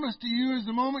got promised to you is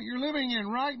the moment you're living in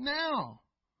right now.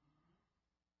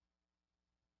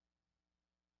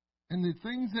 And the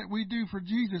things that we do for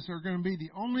Jesus are going to be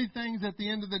the only things at the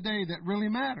end of the day that really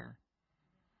matter.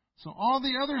 So all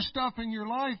the other stuff in your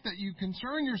life that you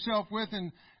concern yourself with,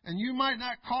 and you might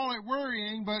not call it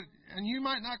worrying, and you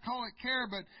might not call it care,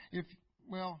 but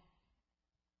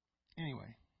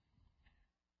anyway.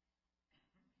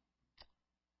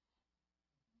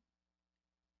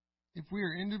 If we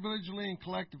are individually and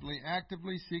collectively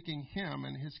actively seeking Him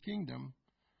and His kingdom,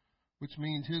 which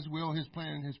means His will, His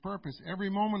plan, and His purpose,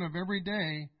 every moment of every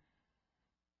day,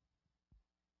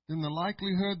 then the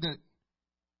likelihood that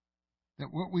the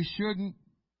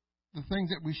things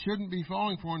that we shouldn't be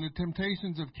falling for, and the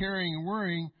temptations of carrying and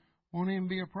worrying won't even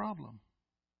be a problem.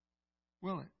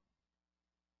 Will it?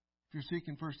 If you're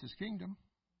seeking first His kingdom,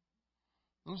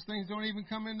 those things don't even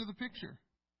come into the picture.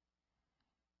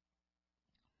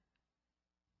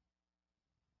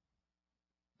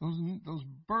 Those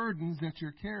burdens that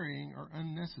you're carrying are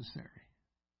unnecessary.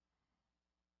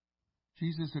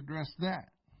 Jesus addressed that.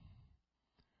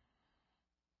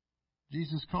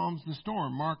 Jesus calms the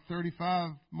storm. Mark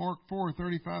 4,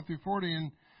 35 through 40.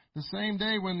 And the same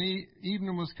day when the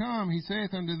evening was come, he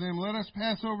saith unto them, Let us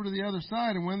pass over to the other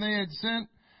side. And when they had sent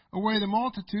away the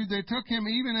multitude, they took him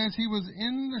even as he was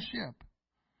in the ship.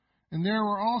 And there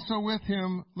were also with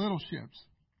him little ships.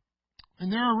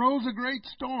 And there arose a great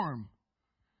storm.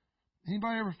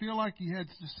 Anybody ever feel like you had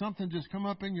something just come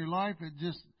up in your life that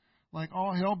just like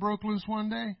all hell broke loose one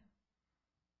day?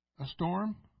 A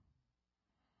storm?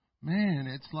 Man,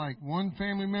 it's like one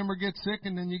family member gets sick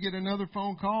and then you get another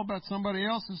phone call about somebody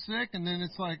else is sick and then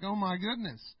it's like, oh my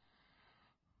goodness.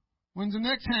 When's the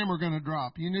next hammer going to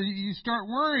drop? You start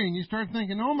worrying. You start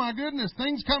thinking, oh my goodness,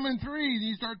 things come in threes.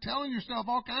 You start telling yourself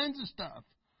all kinds of stuff.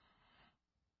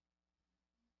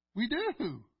 We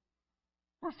do.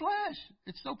 We're flesh.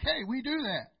 It's okay. We do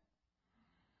that.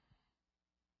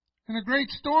 And a great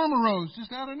storm arose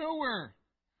just out of nowhere.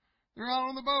 They're out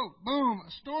on the boat. Boom,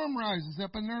 a storm rises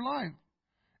up in their life.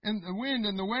 And the wind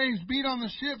and the waves beat on the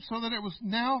ship so that it was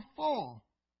now full.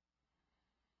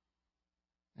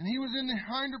 And he was in the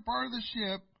hinder part of the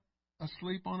ship,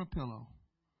 asleep on a pillow.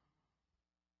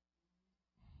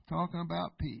 Talking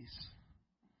about peace.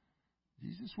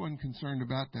 Jesus wasn't concerned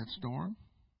about that storm.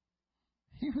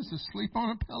 He was asleep on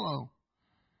a pillow.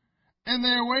 And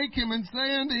they awake him and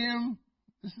say unto him,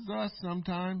 this is us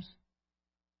sometimes,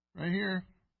 right here,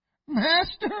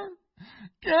 Master,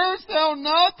 carest thou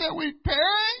not that we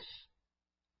perish?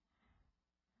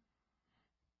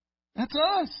 That's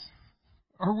us.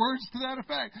 Or words to that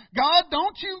effect. God,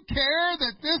 don't you care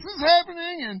that this is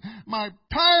happening and my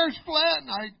tire's flat and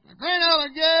I ran out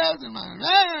of gas and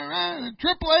my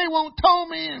AAA won't tow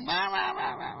me and blah, blah,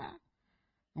 blah, blah, blah.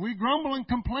 We grumble and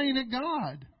complain at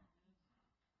God.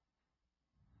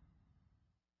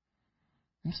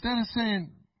 Instead of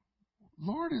saying,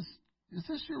 Lord, is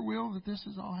this your will that this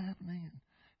is all happening?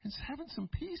 And having some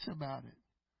peace about it.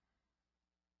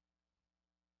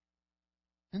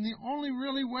 And the only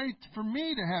really way for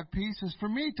me to have peace is for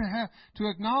me to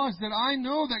acknowledge that I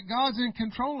know that God's in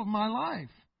control of my life.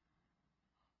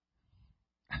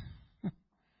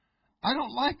 I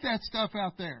don't like that stuff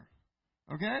out there.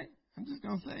 Okay? I'm just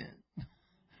going to say it.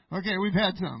 Okay, we've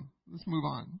had some. Let's move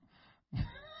on.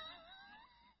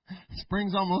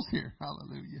 Spring's almost here.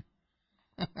 Hallelujah.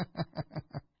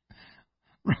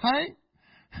 Right?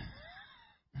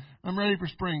 I'm ready for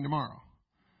spring tomorrow.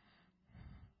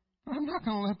 I'm not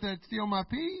going to let that steal my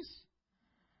peace.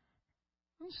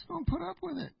 I'm just going to put up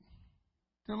with it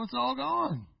till it's all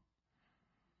gone.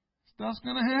 Stuff's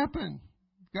going to happen.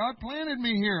 God planted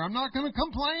me here. I'm not going to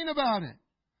complain about it.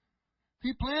 If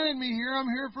He planted me here, I'm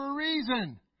here for a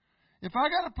reason. If I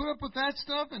got to put up with that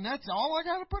stuff and that's all I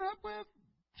got to put up with,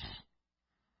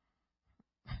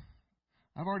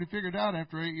 I've already figured out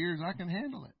after 8 years I can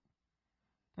handle it.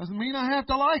 Doesn't mean I have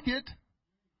to like it.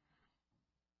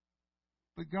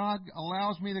 But God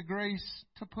allows me the grace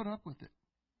to put up with it.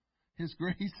 His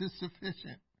grace is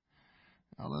sufficient.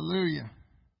 Hallelujah.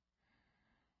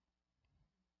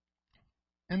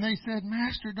 And they said,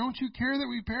 Master, don't you care that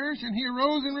we perish? And He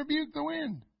arose and rebuked the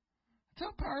wind.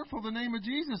 That's how powerful the name of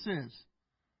Jesus is.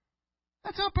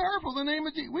 That's how powerful the name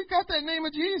of Jesus. We've got that name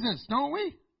of Jesus, don't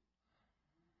we?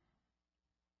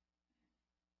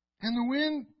 And the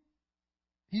wind,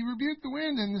 He rebuked the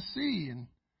wind and the sea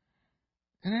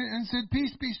and said,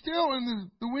 Peace, be still. And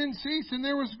the wind ceased, and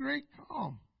there was great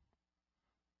calm.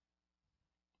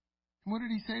 And what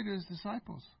did He say to His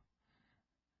disciples?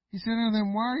 He said unto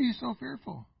them, Why are you so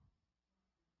fearful?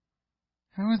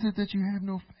 How is it that you have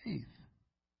no faith?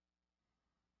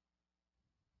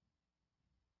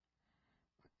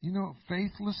 You know,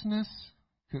 faithlessness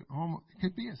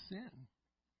could be a sin.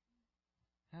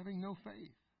 Having no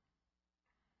faith.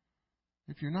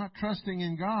 If you're not trusting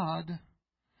in God,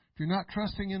 if you're not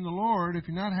trusting in the Lord, if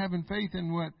you're not having faith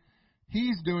in what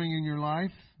He's doing in your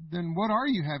life, then what are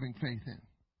you having faith in?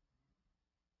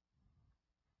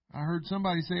 I heard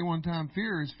somebody say one time,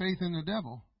 fear is faith in the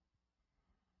devil.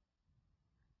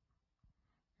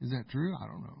 Is that true? I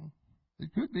don't know.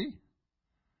 It could be.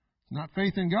 It's not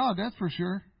faith in God, that's for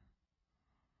sure.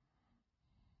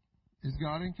 Is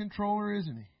God in control or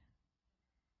isn't He?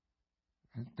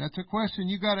 That's a question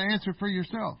you got to answer for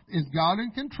yourself. Is God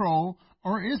in control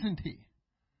or isn't He?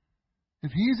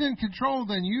 If He's in control,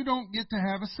 then you don't get to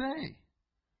have a say.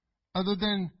 Other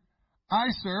than,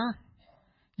 aye, sir.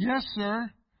 Yes, sir.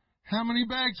 How many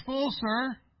bags full,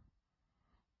 sir?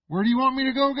 Where do you want me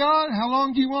to go, God? How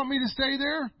long do you want me to stay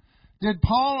there? Did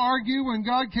Paul argue when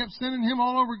God kept sending him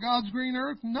all over God's green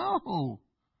earth? No.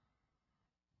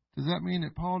 Does that mean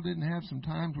that Paul didn't have some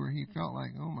times where he felt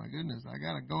like, oh my goodness, I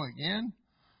got to go again?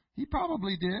 He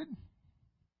probably did.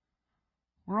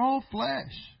 We're all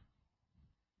flesh.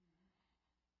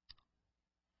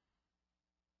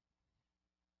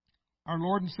 Our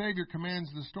Lord and Savior commands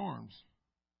the storms.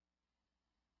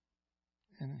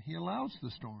 And He allows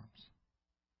the storms.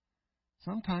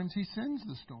 Sometimes He sends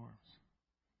the storms.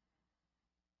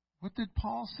 What did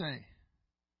Paul say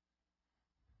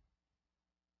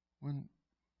when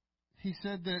he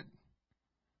said that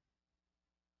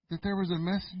there was a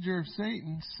messenger of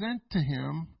Satan sent to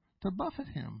him to buffet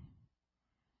him?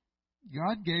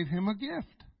 God gave him a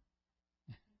gift.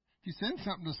 If you send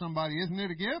something to somebody, isn't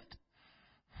it a gift?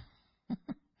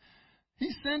 He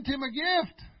sent him a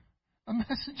gift. A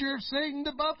messenger of Satan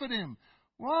to buffet him.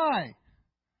 Why?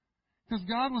 Because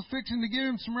God was fixing to give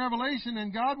him some revelation,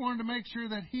 and God wanted to make sure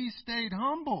that he stayed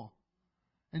humble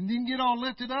and didn't get all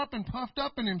lifted up and puffed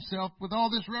up in himself with all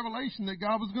this revelation that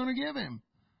God was going to give him.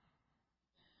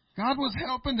 God was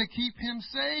helping to keep him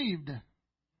saved.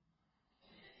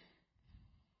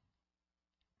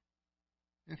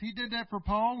 If He did that for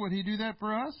Paul, would He do that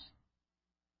for us?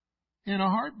 In a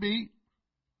heartbeat.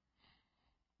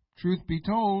 Truth be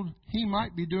told, He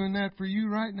might be doing that for you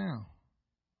right now.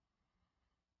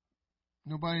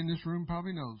 Nobody in this room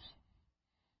probably knows.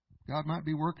 God might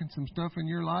be working some stuff in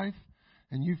your life,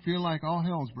 and you feel like all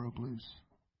hell's broke loose.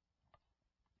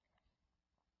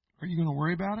 Are you going to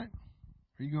worry about it?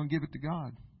 Or are you going to give it to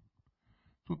God?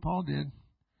 That's what Paul did.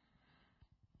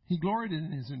 He gloried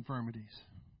in his infirmities.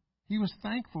 He was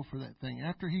thankful for that thing.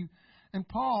 And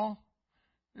Paul,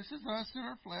 this is us in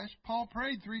our flesh, Paul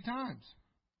prayed 3 times.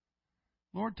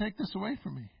 Lord, take this away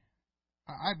from me.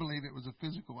 I believe it was a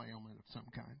physical ailment of some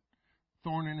kind.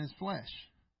 Thorn in his flesh.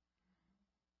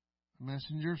 A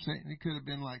messenger of Satan. It could have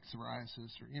been like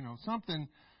psoriasis or, something,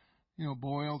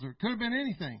 boils, or it could have been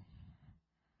anything.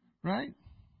 Right?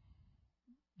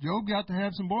 Job got to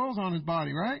have some boils on his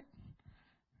body, right?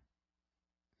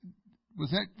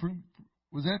 Was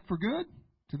that for good?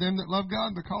 To them that love God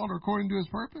and the called are according to His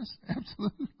purpose?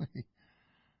 Absolutely.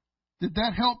 Did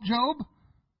that help Job?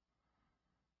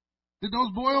 Did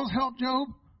those boils help Job?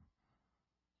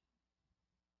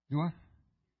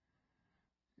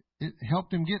 It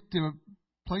helped him get to a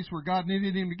place where God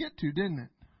needed him to get to, didn't it?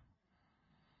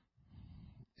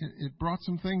 It brought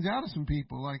some things out of some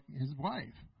people, like his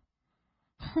wife.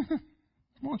 Why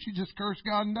don't you just curse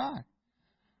God and die?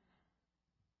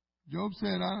 Job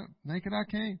said, naked I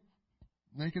came.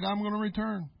 Naked I'm going to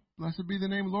return. Blessed be the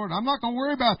name of the Lord. I'm not going to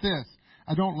worry about this.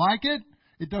 I don't like it.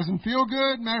 It doesn't feel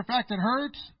good. Matter of fact, it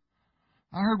hurts.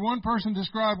 I heard one person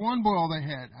describe one boil they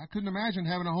had. I couldn't imagine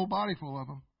having a whole body full of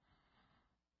them.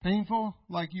 Painful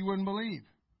like you wouldn't believe.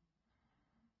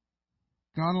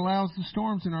 God allows the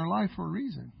storms in our life for a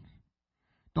reason.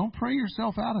 Don't pray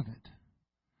yourself out of it.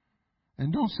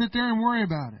 And don't sit there and worry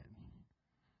about it.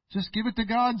 Just give it to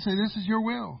God and say, this is your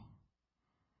will.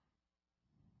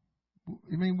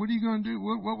 I mean, what are you going to do?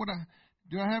 What would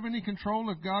do I have any control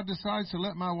if God decides to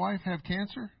let my wife have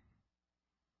cancer?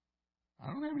 I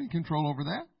don't have any control over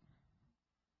that.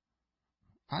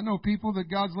 I know people that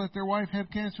God's let their wife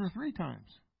have cancer 3 times.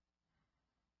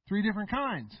 3 different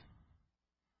kinds.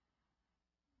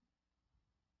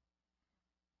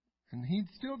 And he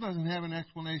still doesn't have an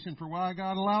explanation for why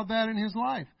God allowed that in his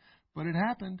life. But it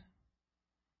happened.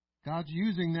 God's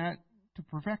using that to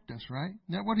perfect us, right?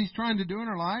 Isn't that what He's trying to do in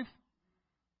our life?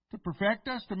 To perfect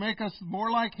us, to make us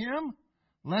more like Him,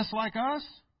 less like us?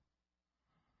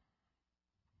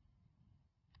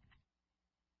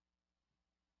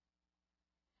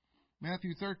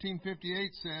 Matthew 13:58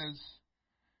 says,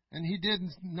 and He did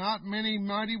not many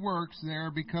mighty works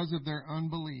there because of their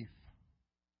unbelief.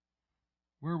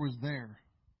 Where was there?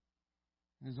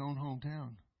 In His own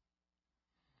hometown.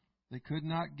 They could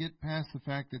not get past the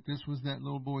fact that this was that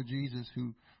little boy Jesus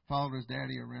who followed his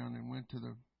daddy around and went to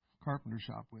the carpenter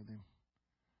shop with him.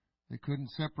 They couldn't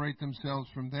separate themselves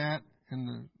from that and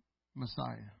the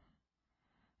Messiah.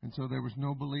 And so there was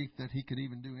no belief that He could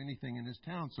even do anything in his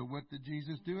town. So what did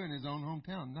Jesus do in His own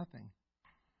hometown? Nothing.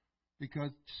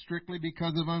 Strictly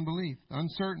because of unbelief.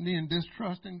 Uncertainty and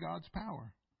distrust in God's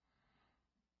power.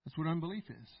 That's what unbelief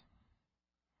is.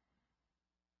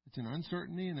 It's an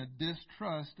uncertainty and a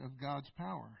distrust of God's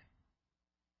power.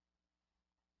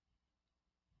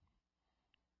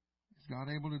 Is God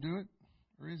able to do it,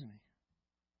 or isn't He?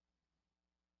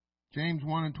 James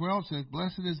 1:12 says,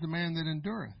 blessed is the man that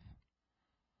endureth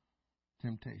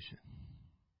temptation.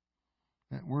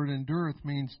 That word endureth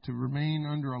means to remain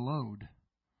under a load.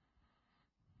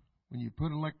 When you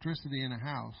put electricity in a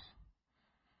house,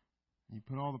 you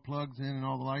put all the plugs in and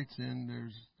all the lights in,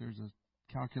 there's a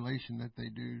calculation that they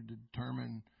do to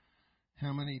determine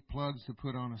how many plugs to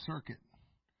put on a circuit,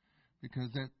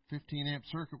 because that 15 amp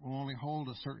circuit will only hold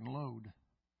a certain load.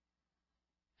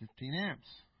 15 amps,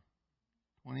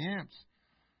 20 amps.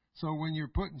 So when you're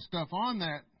putting stuff on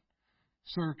that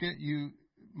circuit,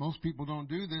 most people don't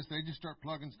do this. They just start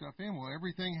plugging stuff in. Well,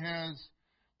 everything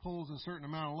pulls a certain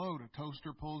amount of load. A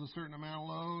toaster pulls a certain amount of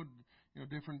load.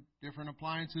 Different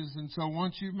appliances. And so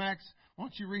once you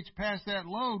reach past that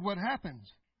load, what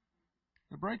happens?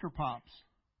 The breaker pops.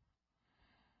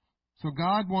 So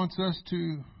God wants us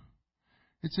to,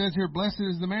 it says here, blessed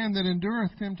is the man that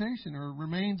endureth temptation or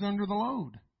remains under the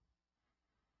load.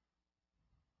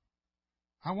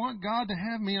 I want God to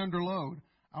have me under load.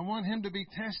 I want Him to be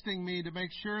testing me to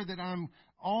make sure that I'm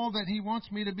all that He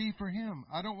wants me to be for Him.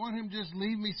 I don't want Him to just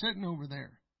leave me sitting over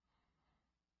there,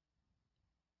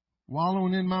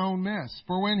 wallowing in my own mess.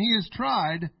 For when He is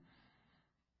tried,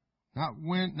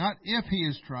 not if He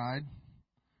is tried,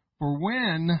 for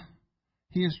when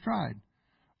He is tried,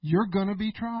 you're going to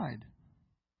be tried.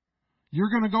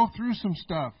 You're going to go through some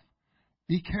stuff.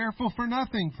 Be careful for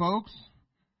nothing, folks.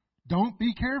 Don't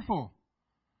be careful.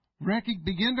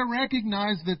 Begin to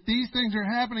recognize that these things are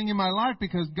happening in my life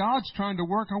because God's trying to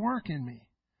work a work in me.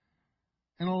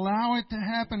 And allow it to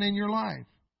happen in your life.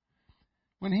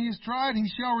 When He is tried, he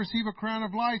shall receive a crown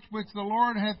of life, which the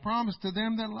Lord hath promised to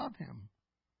them that love Him.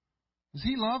 Does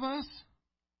He love us?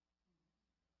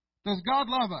 Does God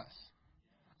love us?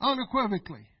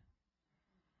 Unequivocally.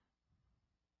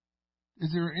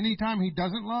 Is there any time He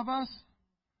doesn't love us?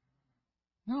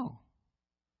 No.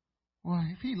 Well,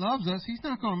 if He loves us, He's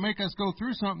not going to make us go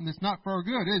through something that's not for our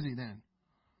good, is He then?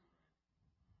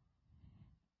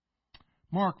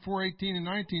 Mark 4:18 and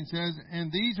 19 says,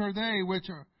 and these are they which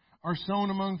are sown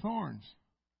among thorns.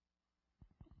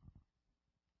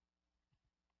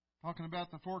 Talking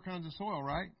about the 4 kinds of soil,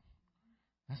 right?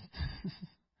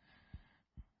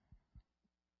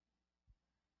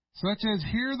 Such as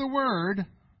hear the word,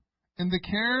 and the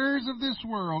cares of this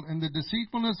world, and the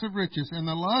deceitfulness of riches, and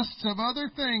the lusts of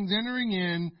other things entering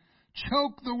in,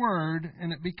 choke the word,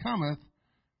 and it becometh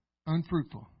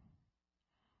unfruitful.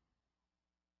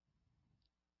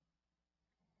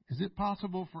 Is it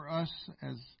possible for us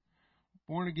as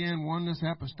born-again, oneness,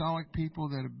 apostolic people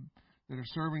that are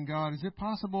serving God, is it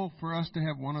possible for us to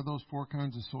have one of those 4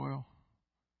 kinds of soil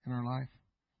in our life?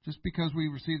 Just because we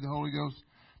receive the Holy Ghost,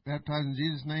 baptized in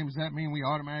Jesus' name, does that mean we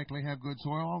automatically have good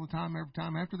soil all the time, every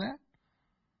time after that?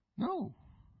 No.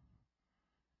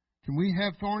 Can we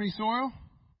have thorny soil?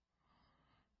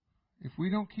 If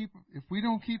we don't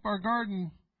keep our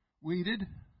garden weeded,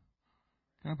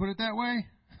 can I put it that way?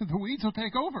 The weeds will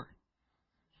take over.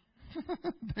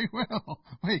 They will.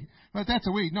 Wait, but that's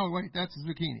a weed. No, wait, that's a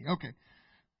zucchini. Okay.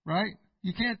 Right?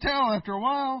 You can't tell after a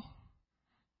while.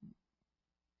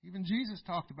 Even Jesus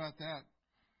talked about that.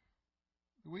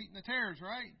 The wheat and the tares,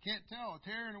 right? You can't tell. A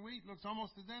tare and a wheat looks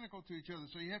almost identical to each other.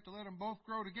 So you have to let them both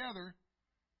grow together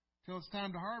till it's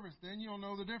time to harvest. Then you'll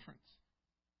know the difference.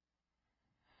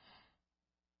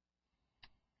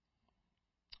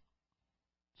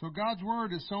 So God's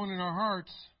Word is sown in our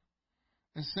hearts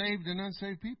as saved and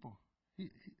unsaved people.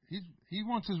 He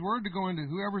wants His Word to go into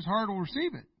whoever's heart will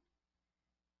receive it.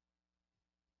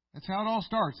 That's how it all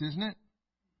starts, isn't it?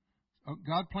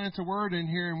 God plants a word in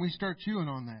here and we start chewing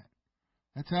on that.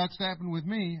 That's how it's happened with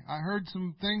me. I heard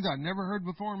some things I'd never heard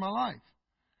before in my life.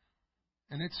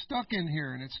 And it stuck in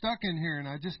here, and it stuck in here, and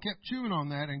I just kept chewing on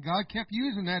that, and God kept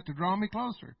using that to draw me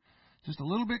closer. Just a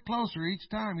little bit closer each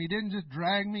time. He didn't just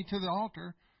drag me to the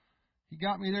altar. He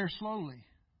got me there slowly.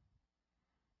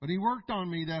 But He worked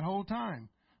on me that whole time.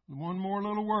 One more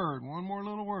little word, one more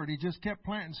little word. He just kept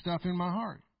planting stuff in my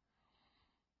heart.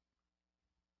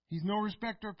 He's no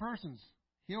respecter of persons.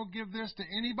 He'll give this to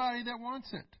anybody that wants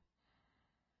it.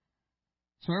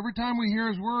 So every time we hear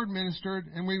His Word ministered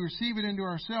and we receive it into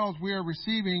ourselves, we are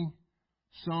receiving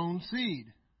sown seed.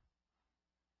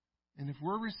 And if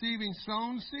we're receiving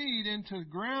sown seed into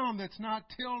ground that's not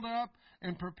tilled up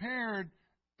and prepared,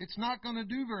 it's not going to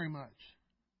do very much.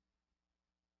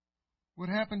 What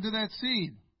happened to that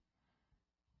seed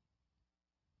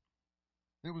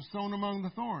that was sown among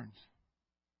the thorns?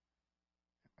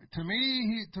 To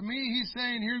me, He's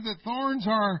saying here that thorns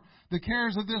are the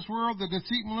cares of this world, the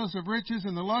deceitfulness of riches,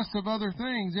 and the lust of other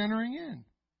things entering in.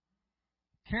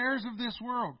 Cares of this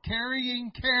world,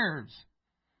 carrying cares.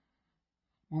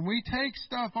 When we take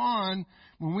stuff on,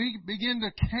 when we begin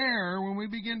to care, when we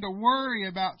begin to worry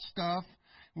about stuff,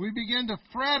 we begin to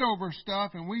fret over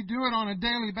stuff, and we do it on a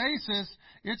daily basis,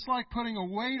 it's like putting a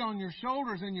weight on your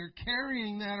shoulders and you're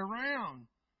carrying that around.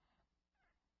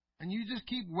 And you just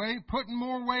keep putting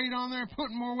more weight on there,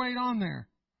 putting more weight on there.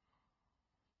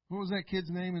 What was that kid's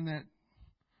name in that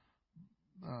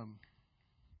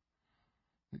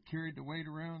that carried the weight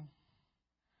around?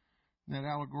 That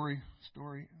allegory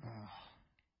story?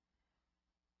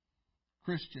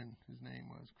 Christian, his name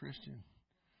was Christian.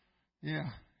 Yeah.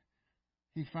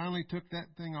 He finally took that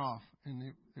thing off, and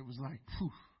it was like,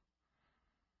 phew.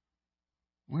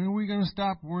 When are we going to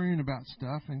stop worrying about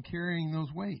stuff and carrying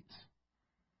those weights?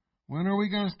 When are we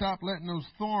going to stop letting those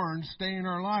thorns stay in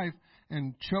our life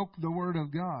and choke the Word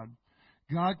of God?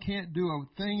 God can't do a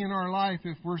thing in our life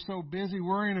if we're so busy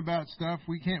worrying about stuff.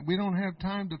 We don't have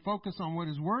time to focus on what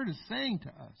His Word is saying to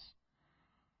us.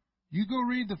 You go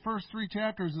read the first 3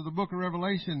 chapters of the book of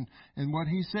Revelation and what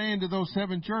He's saying to those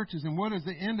 7 churches, and what does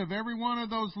the end of every one of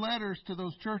those letters to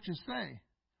those churches say?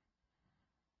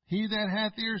 He that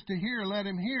hath ears to hear, let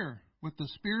him hear what the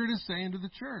Spirit is saying to the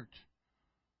church.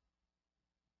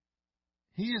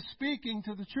 He is speaking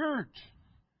to the church.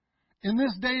 In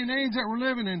this day and age that we're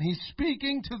living in, He's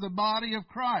speaking to the body of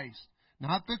Christ.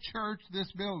 Not the church,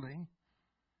 this building.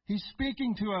 He's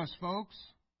speaking to us, folks.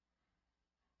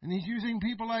 And He's using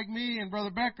people like me and Brother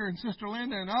Becker and Sister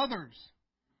Linda and others.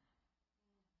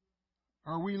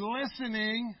 Are we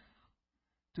listening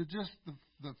to just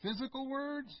the physical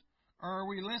words? Or are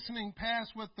we listening past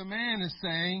what the man is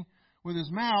saying with his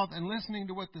mouth and listening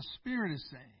to what the Spirit is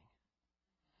saying?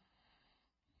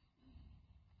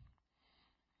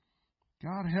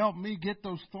 God, help me get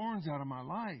those thorns out of my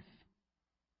life.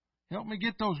 Help me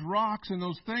get those rocks and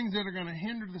those things that are going to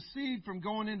hinder the seed from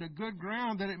going into good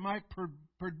ground, that it might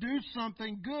produce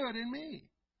something good in me.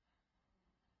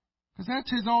 Because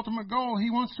that's His ultimate goal. He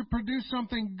wants to produce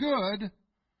something good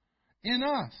in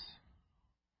us.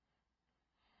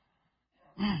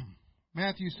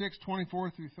 Matthew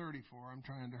 6:24 through 34. I'm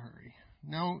trying to hurry.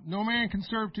 No man can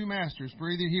serve 2 masters, for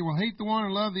either he will hate the one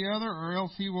and love the other, or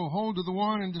else he will hold to the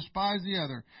one and despise the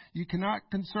other. You cannot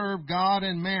conserve God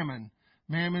and mammon.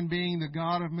 Mammon being the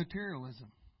god of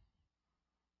materialism.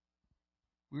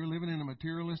 We're living in a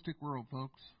materialistic world,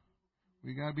 folks.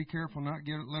 We got to be careful not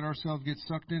let ourselves get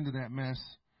sucked into that mess,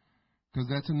 because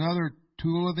that's another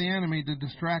tool of the enemy to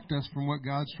distract us from what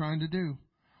God's trying to do.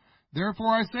 Therefore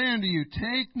I say unto you,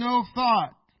 take no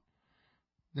thought.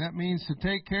 That means to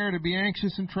take care, to be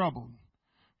anxious and troubled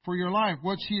for your life,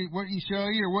 what ye shall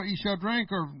eat, or what ye shall drink,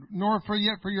 or nor for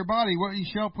your body what ye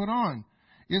shall put on.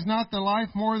 Is not the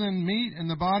life more than meat, and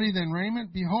the body than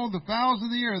raiment? Behold, the fowls of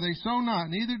the air, they sow not,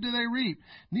 neither do they reap,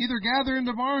 neither gather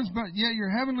into barns, but yet your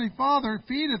heavenly Father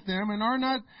feedeth them, and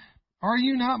are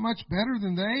you not much better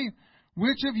than they?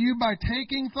 Which of you by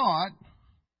taking thought,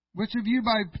 which of you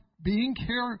by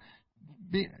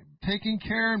taking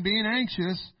care and being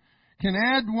anxious, can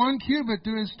add 1 cubit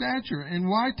to his stature? And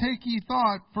why take ye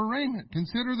thought for raiment?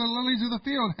 Consider the lilies of the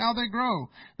field, how they grow.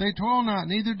 They toil not,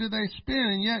 neither do they spin.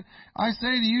 And yet I say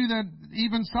to you that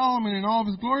even Solomon in all of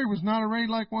his glory was not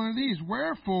arrayed like one of these.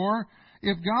 Wherefore,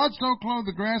 if God so clothe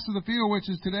the grass of the field, which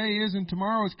is today is and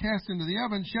tomorrow is cast into the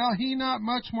oven, shall He not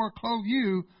much more clothe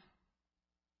you,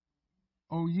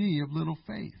 O ye of little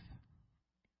faith?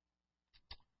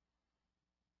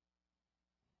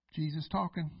 Jesus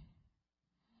talking.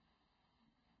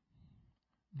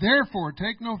 Therefore,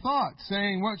 take no thought,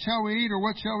 saying, what shall we eat, or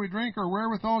what shall we drink, or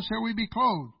wherewithal shall we be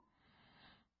clothed?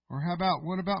 Or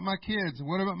what about my kids?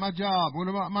 What about my job? What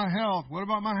about my health? What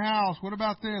about my house? What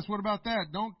about this? What about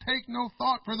that? Don't take no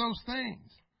thought for those things.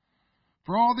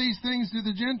 For all these things do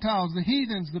the Gentiles, the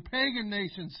heathens, the pagan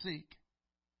nations seek.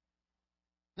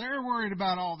 They're worried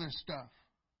about all this stuff.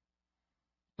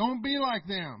 Don't be like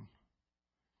them.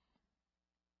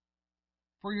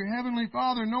 For your heavenly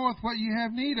Father knoweth what you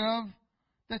have need of,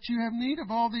 that you have need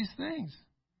of all these things.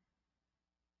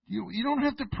 You don't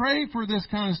have to pray for this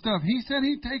kind of stuff. He said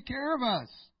He'd take care of us.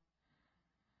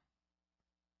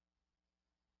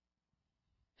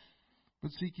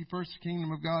 But seek ye first the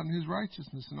kingdom of God and His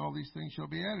righteousness, and all these things shall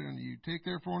be added unto you. Take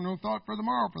therefore no thought for the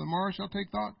morrow shall take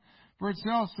thought for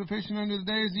itself. Sufficient unto the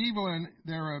day is evil and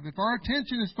thereof. If our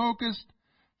attention is focused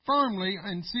firmly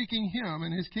in seeking Him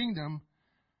and His kingdom,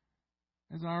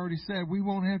 as I already said, we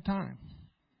won't have time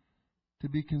to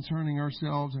be concerning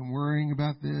ourselves and worrying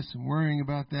about this and worrying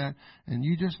about that. And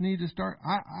you just need to start.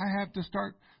 I have to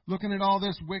start looking at all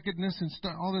this wickedness and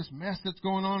all this mess that's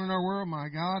going on in our world. My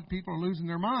God, people are losing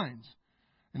their minds.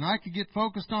 And I could get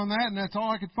focused on that, and that's all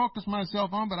I could focus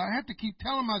myself on. But I have to keep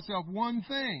telling myself one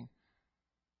thing.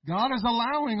 God is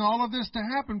allowing all of this to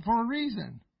happen for a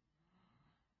reason.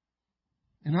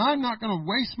 And I'm not going to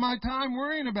waste my time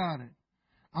worrying about it.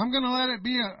 I'm going to let it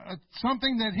be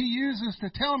something that He uses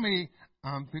to tell me,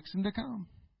 I'm fixing to come.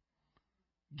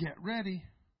 Get ready.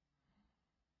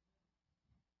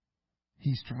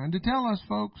 He's trying to tell us,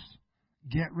 folks,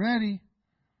 get ready.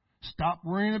 Stop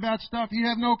worrying about stuff you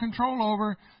have no control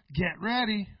over. Get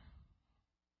ready.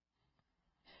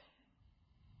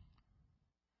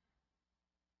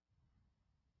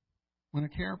 When a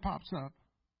care pops up,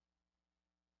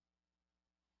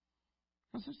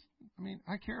 because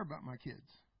I care about my kids.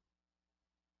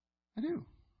 I do.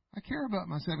 I care about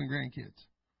my 7 grandkids.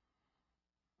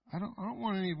 I don't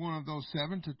want any one of those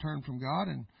 7 to turn from God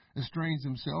and estrange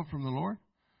themselves from the Lord.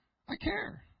 I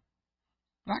care.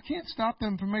 But I can't stop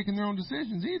them from making their own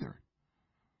decisions either.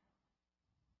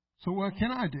 So what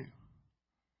can I do?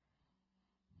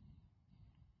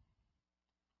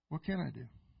 What can I do?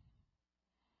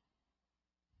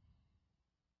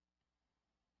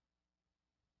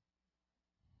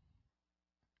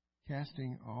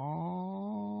 Casting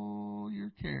all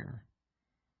your care.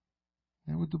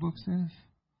 Isn't that what the book says?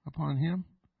 Upon Him,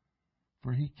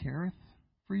 for He careth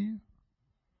for you.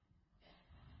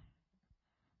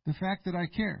 The fact that I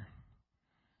care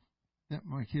that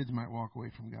my kids might walk away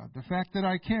from God. The fact that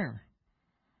I care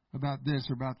about this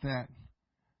or about that.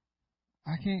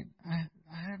 I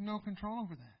have no control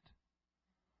over that.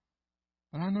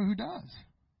 But I know who does.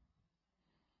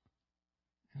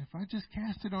 And if I just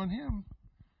cast it on Him,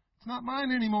 it's not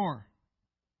mine anymore.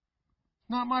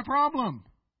 It's not my problem.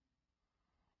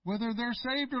 Whether they're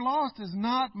saved or lost is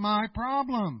not my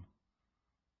problem.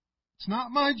 It's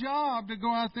not my job to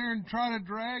go out there and try to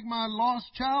drag my lost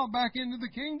child back into the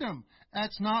kingdom.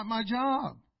 That's not my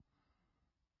job.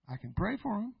 I can pray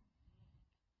for them.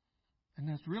 And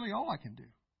that's really all I can do.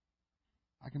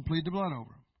 I can plead the blood over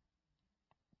them.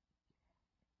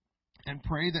 And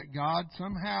pray that God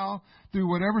somehow, through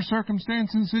whatever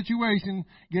circumstance and situation,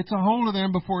 gets a hold of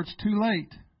them before it's too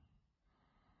late.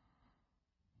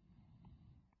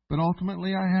 But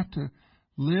ultimately, I have to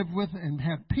live with and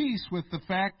have peace with the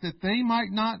fact that they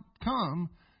might not come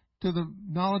to the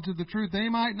knowledge of the truth. They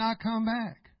might not come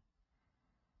back.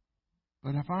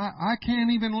 But if I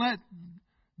can't even let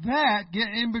that get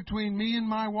in between me and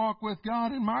my walk with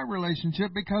God and my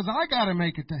relationship, because I got to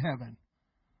make it to heaven.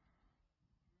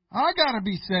 I got to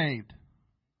be saved.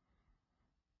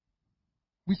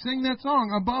 We sing that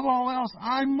song, above all else,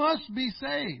 I must be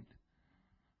saved.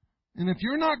 And if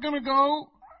you're not going to go,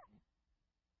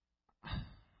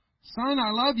 son,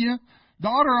 I love you.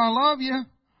 Daughter, I love you.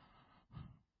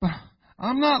 But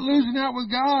I'm not losing out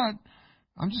with God.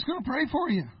 I'm just going to pray for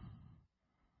you.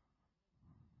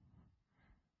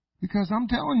 Because I'm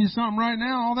telling you something right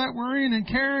now, all that worrying and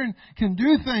caring can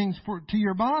do things to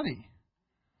your body.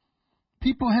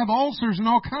 People have ulcers and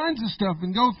all kinds of stuff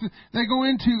and they go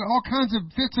into all kinds of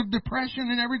fits of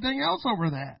depression and everything else over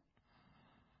that.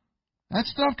 That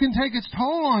stuff can take its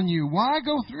toll on you. Why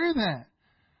go through that?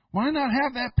 Why not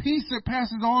have that peace that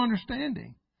passes all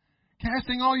understanding?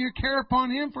 Casting all your care upon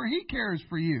Him, for He cares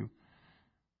for you.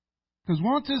 Because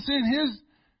once it's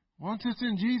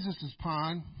in Jesus'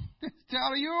 pond, it's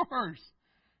out of yours.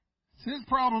 It's His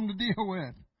problem to deal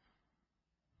with.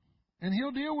 And He'll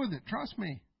deal with it, trust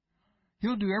me.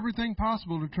 He'll do everything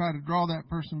possible to try to draw that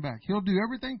person back. He'll do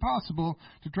everything possible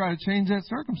to try to change that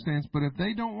circumstance. But if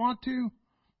they don't want to,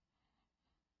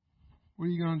 what are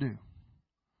you going to do?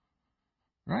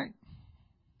 Right?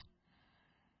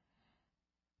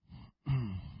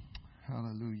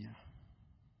 Hallelujah.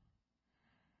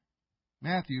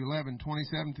 Matthew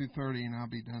 11:27 through 30, and I'll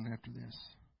be done after this.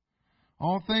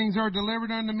 All things are delivered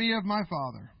unto me of my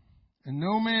Father, and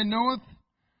no man knoweth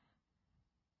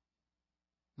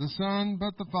the Son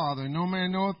but the Father. No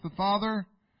man knoweth the Father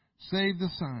save the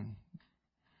Son.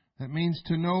 That means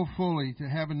to know fully, to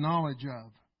have a knowledge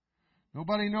of.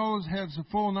 Nobody has a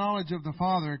full knowledge of the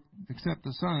Father except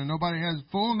the Son. And nobody has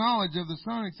full knowledge of the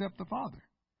Son except the Father.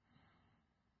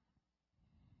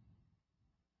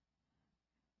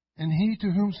 And he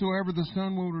to whomsoever the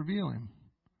Son will reveal Him.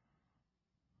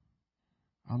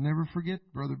 I'll never forget,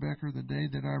 Brother Becker, the day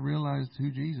that I realized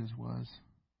who Jesus was.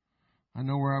 I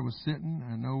know where I was sitting.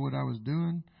 I know what I was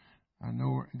doing. I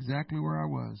know exactly where I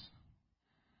was.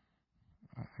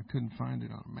 I couldn't find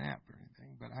it on a map or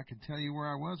anything, but I could tell you where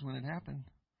I was when it happened.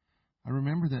 I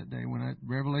remember that day when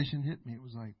revelation hit me. It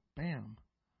was like, bam,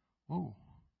 whoa,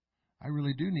 I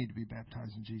really do need to be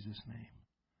baptized in Jesus' name.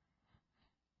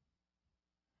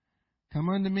 Come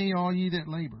unto me, all ye that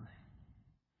labor.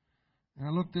 And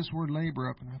I looked this word labor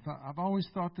up, and I've always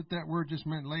thought that word just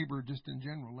meant labor, just in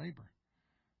general labor.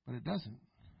 But it doesn't.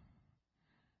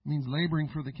 It means laboring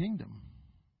for the kingdom.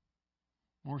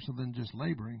 More so than just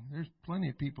laboring. There's plenty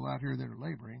of people out here that are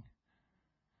laboring.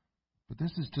 But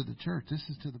this is to the church. This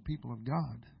is to the people of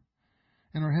God.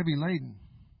 And are heavy laden.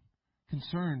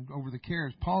 Concerned over the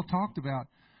cares. Paul talked about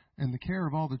and the care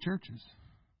of all the churches.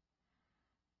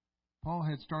 Paul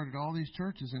had started all these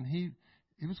churches, and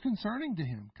it was concerning to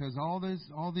him because all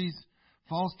these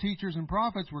false teachers and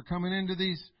prophets were coming into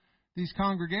these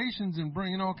congregations and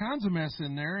bringing all kinds of mess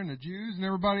in there, and the Jews and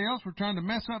everybody else were trying to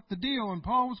mess up the deal, and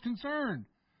Paul was concerned.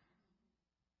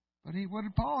 But what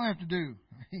did Paul have to do?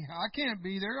 I can't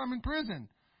be there. I'm in prison.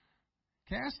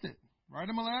 Cast it. Write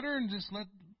him a letter and just let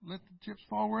the chips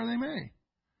fall where they may.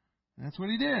 And that's what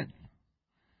he did.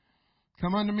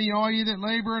 Come unto me, all ye that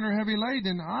labor and are heavy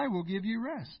laden, and I will give you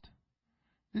rest.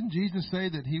 Didn't Jesus say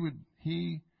that He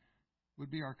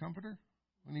would be our comforter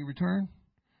when He returned?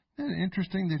 Isn't it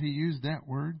interesting that He used that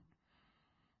word?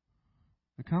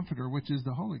 The Comforter, which is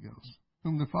the Holy Ghost,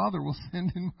 whom the Father will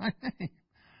send in my name.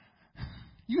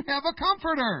 You have a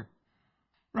Comforter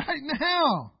right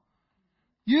now.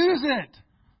 Use it.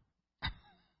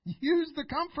 Use the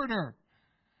Comforter.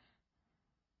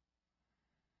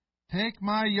 Take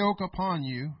my yoke upon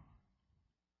you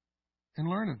and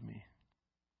learn of me.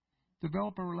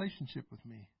 Develop a relationship with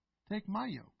me. Take my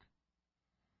yoke.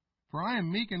 For I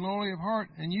am meek and lowly of heart,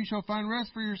 and you shall find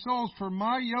rest for your souls. For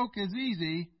my yoke is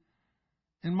easy,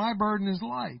 and my burden is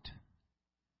light.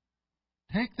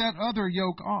 Take that other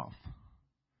yoke off.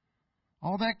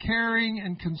 All that caring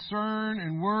and concern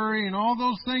and worry and all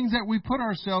those things that we put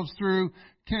ourselves through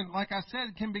can, like I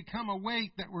said, can become a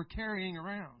weight that we're carrying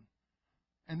around.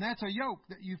 And that's a yoke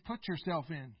that you've put yourself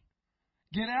in.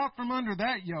 Get out from under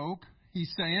that yoke,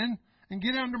 He's saying, and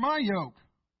get under my yoke.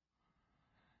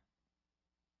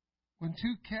 When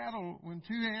two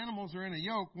animals are in a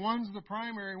yoke, one's the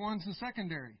primary, one's the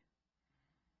secondary.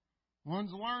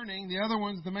 One's learning, the other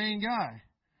one's the main guy.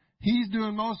 He's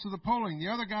doing most of the pulling. The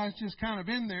other guy's just kind of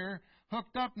in there,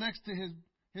 hooked up next to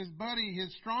his buddy,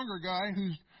 his stronger guy,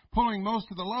 who's pulling most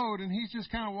of the load, and he's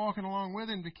just kind of walking along with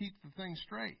him to keep the thing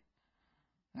straight.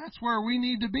 That's where we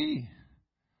need to be.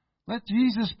 Let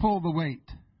Jesus pull the weight.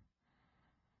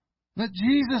 Let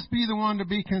Jesus be the one to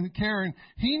be caring.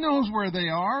 He knows where they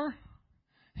are.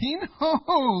 He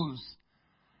knows.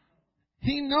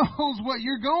 He knows what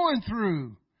you're going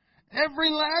through.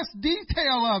 Every last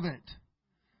detail of it.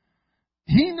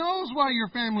 He knows why your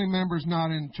family member's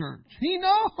not in church. He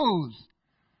knows.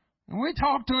 And we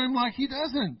talk to Him like He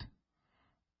doesn't.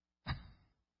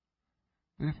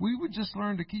 But if we would just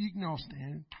learn to keep, you can all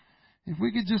stand. If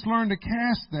we could just learn to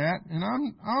cast that, and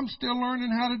I'm still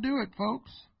learning how to do it,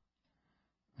 folks.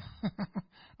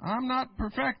 I'm not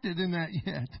perfected in that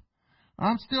yet.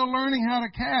 I'm still learning how to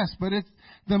cast, but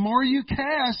the more you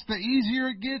cast, the easier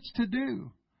it gets to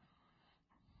do.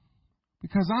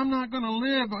 Because I'm not going to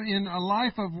live in a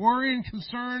life of worry and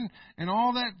concern and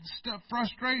all that stuff,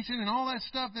 frustration and all that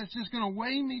stuff that's just going to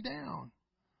weigh me down.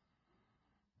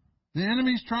 The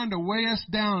enemy's trying to weigh us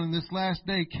down in this last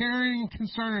day, carrying and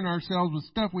concerning ourselves with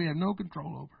stuff we have no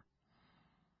control over.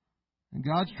 And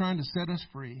God's trying to set us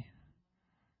free.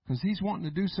 Because He's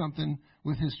wanting to do something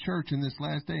with His church in this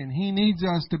last day. And He needs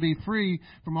us to be free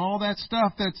from all that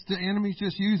stuff that's the enemy's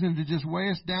just using to just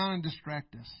weigh us down and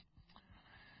distract us.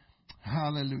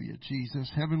 Hallelujah, Jesus.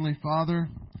 Heavenly Father,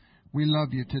 we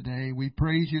love You today. We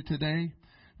praise You today.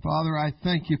 Father, I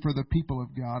thank You for the people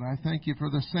of God. I thank You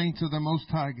for the saints of the Most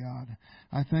High God.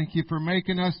 I thank You for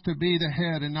making us to be the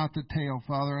head and not the tail,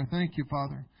 Father. I thank You,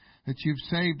 Father, that You've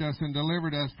saved us and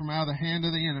delivered us from out of the hand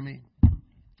of the enemy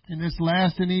in this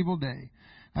last and evil day.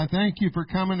 I thank You for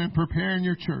coming and preparing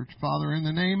Your church, Father, in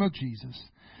the name of Jesus.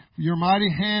 Your mighty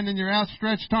hand and Your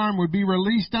outstretched arm would be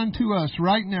released unto us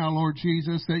right now, Lord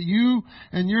Jesus, that You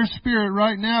and Your Spirit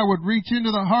right now would reach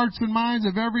into the hearts and minds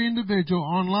of every individual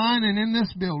online and in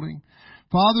this building.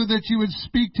 Father, that You would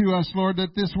speak to us, Lord,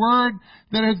 that this word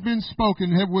that has been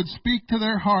spoken would speak to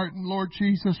their heart, and Lord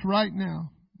Jesus, right now,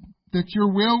 that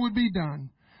Your will would be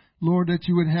done. Lord, that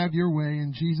You would have Your way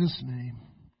in Jesus' name.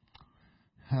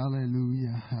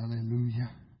 Hallelujah, hallelujah.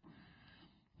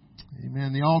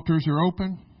 Amen. The altars are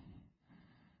open.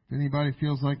 If anybody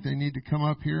feels like they need to come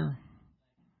up here,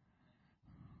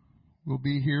 we'll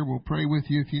be here. We'll pray with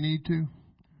you if you need to.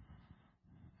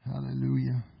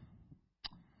 Hallelujah.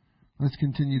 Let's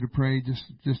continue to pray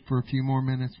just for a few more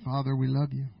minutes. Father, we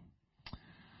love You.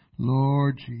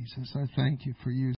 Lord Jesus, I thank You for You.